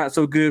 Not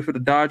so good for the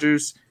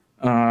Dodgers.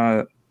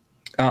 I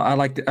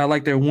like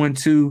their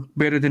 1-2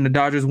 better than the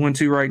Dodgers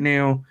 1-2 right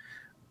now.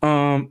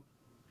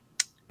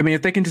 I mean,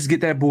 if they can just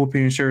get that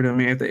bullpen shirt, I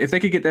mean, if they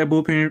could get that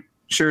bullpen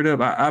Shirt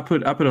up. I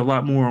put a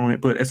lot more on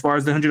it. But as far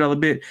as the $100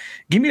 bet,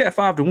 give me that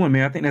 5-1,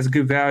 man. I think that's a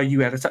good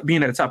value at the top,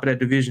 being at the top of that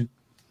division.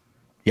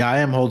 Yeah, I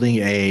am holding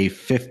a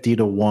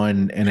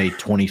 50-1 and a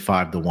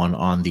 25-1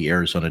 on the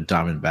Arizona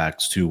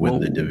Diamondbacks to win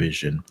the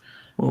division.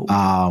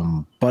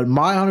 Whoa. But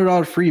my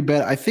 $100 free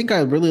bet, I think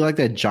I really like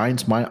that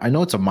Giants. I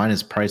know it's a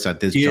minus price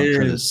at this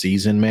juncture of the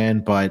season, man,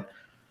 but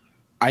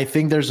I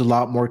think there's a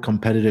lot more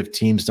competitive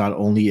teams, not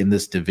only in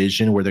this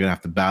division where they're gonna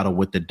have to battle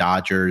with the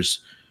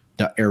Dodgers,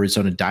 the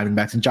Arizona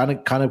Diamondbacks, and John, to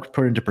kind of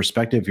put into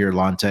perspective here,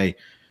 Lante,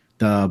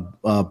 the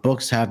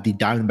books have the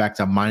Diamondbacks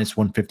at minus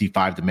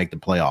 155 to make the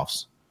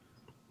playoffs.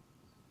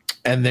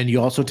 And then you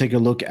also take a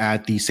look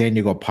at the San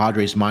Diego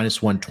Padres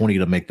minus 120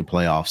 to make the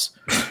playoffs.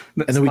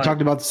 And then we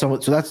talked about so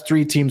that's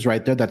 3 teams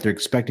right there that they're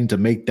expecting to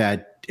make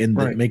that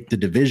make the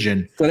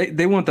division. So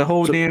they want the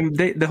whole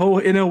the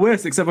whole NL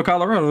West except for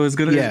Colorado is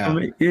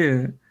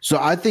gonna So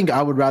I think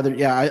I would rather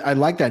I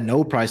like that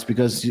no price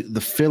because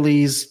the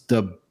Phillies,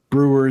 the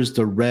Brewers,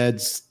 the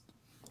Reds,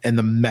 and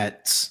the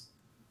Mets,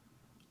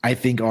 I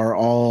think are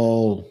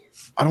all,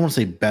 I don't want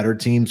to say better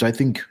teams. I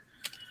think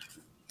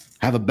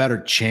have a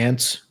better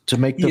chance to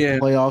make the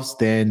playoffs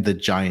than the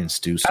Giants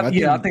do. So I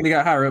think they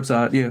got higher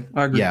upside. Yeah,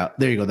 I agree. Yeah,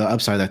 there you go. The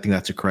upside, I think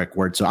that's a correct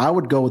word. So I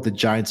would go with the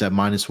Giants at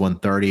minus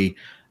 130.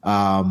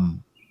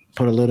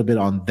 Put a little bit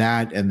on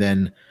that. And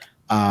then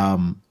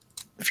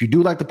if you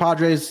do like the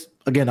Padres,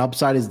 again,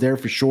 upside is there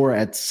for sure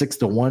at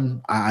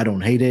 6-1. I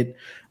don't hate it.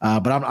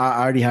 But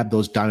I already have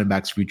those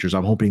Diamondbacks futures.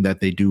 I'm hoping that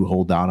they do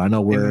hold down. I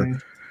know we're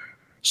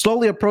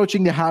slowly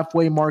approaching the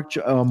halfway mark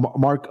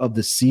of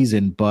the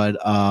season, but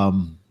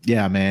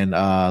yeah, man.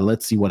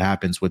 Let's see what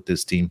happens with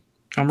this team.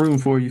 I'm rooting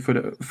for you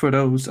for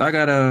those. I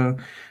got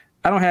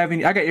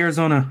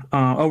Arizona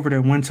over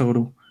their win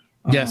total.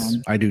 Yes,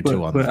 I do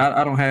too. But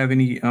I don't have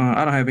any.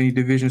 I don't have any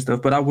division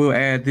stuff. But I will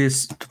add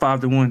this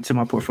 5-1 to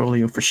my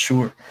portfolio for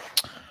sure.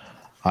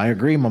 I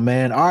agree, my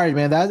man. All right,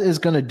 man. That is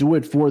going to do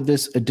it for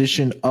this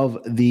edition of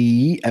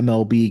the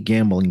MLB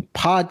Gambling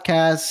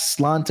Podcast.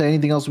 Slante,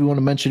 anything else we want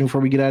to mention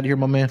before we get out of here,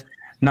 my man?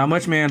 Not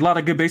much, man. A lot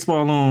of good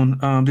baseball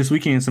on this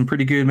weekend. Some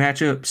pretty good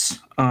matchups.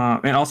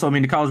 And also, I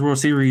mean, the College World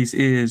Series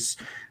is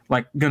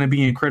like going to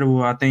be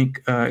incredible. I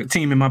think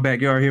team in my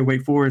backyard here,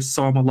 Wake Forest,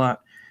 saw them a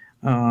lot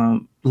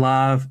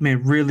live.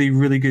 Man, really,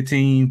 really good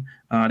team.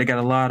 They got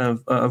a lot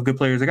of good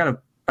players.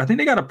 I think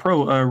they got a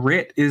pro.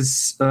 Rhett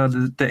is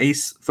the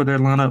ace for their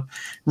lineup.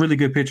 Really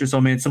good pitcher. So,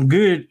 man, some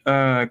good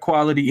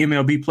quality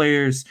MLB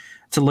players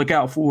to look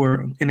out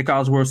for in the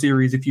College World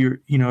Series if you're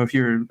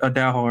a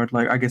diehard,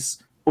 like I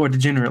guess, or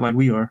degenerate like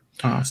we are.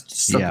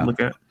 Stuff to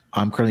look at.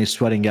 I'm currently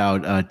sweating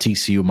out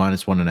TCU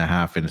minus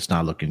 1.5, and it's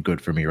not looking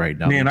good for me right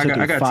now. Man, I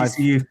got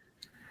TCU.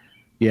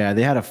 Yeah,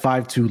 they had a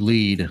 5-2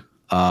 lead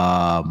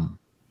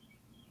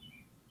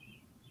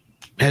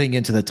heading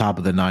into the top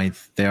of the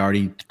 9th. They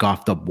already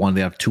golfed up one.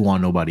 They have 2 on,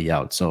 nobody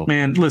out. So,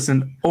 man,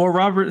 listen, Oral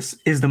Roberts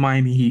is the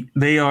Miami Heat.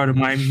 They are the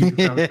Miami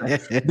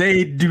Heat.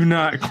 They do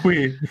not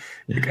quit.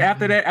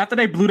 After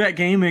they blew that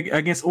game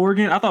against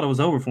Oregon, I thought it was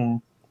over for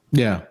them.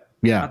 Yeah.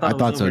 Yeah, I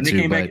thought so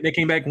too. They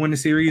came back, won the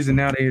series, and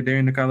now they're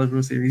in the College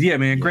World Series. Yeah,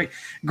 man,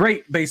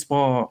 great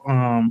baseball,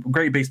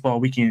 great baseball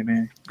weekend,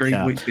 man. Great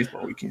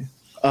baseball weekend.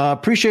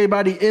 Appreciate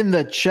everybody in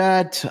the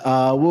chat.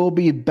 We'll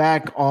be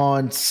back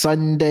on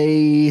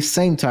Sunday,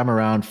 same time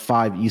around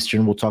 5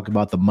 Eastern. We'll talk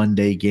about the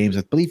Monday games.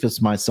 I believe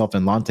it's myself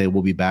and Lante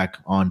will be back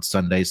on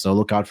Sunday, so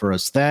look out for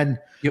us then.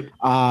 Yep.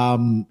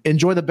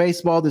 Enjoy the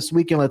baseball this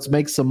weekend. Let's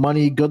make some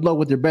money. Good luck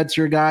with your bets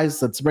here,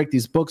 guys. Let's break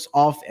these books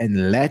off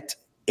and let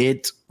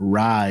it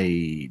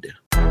ride.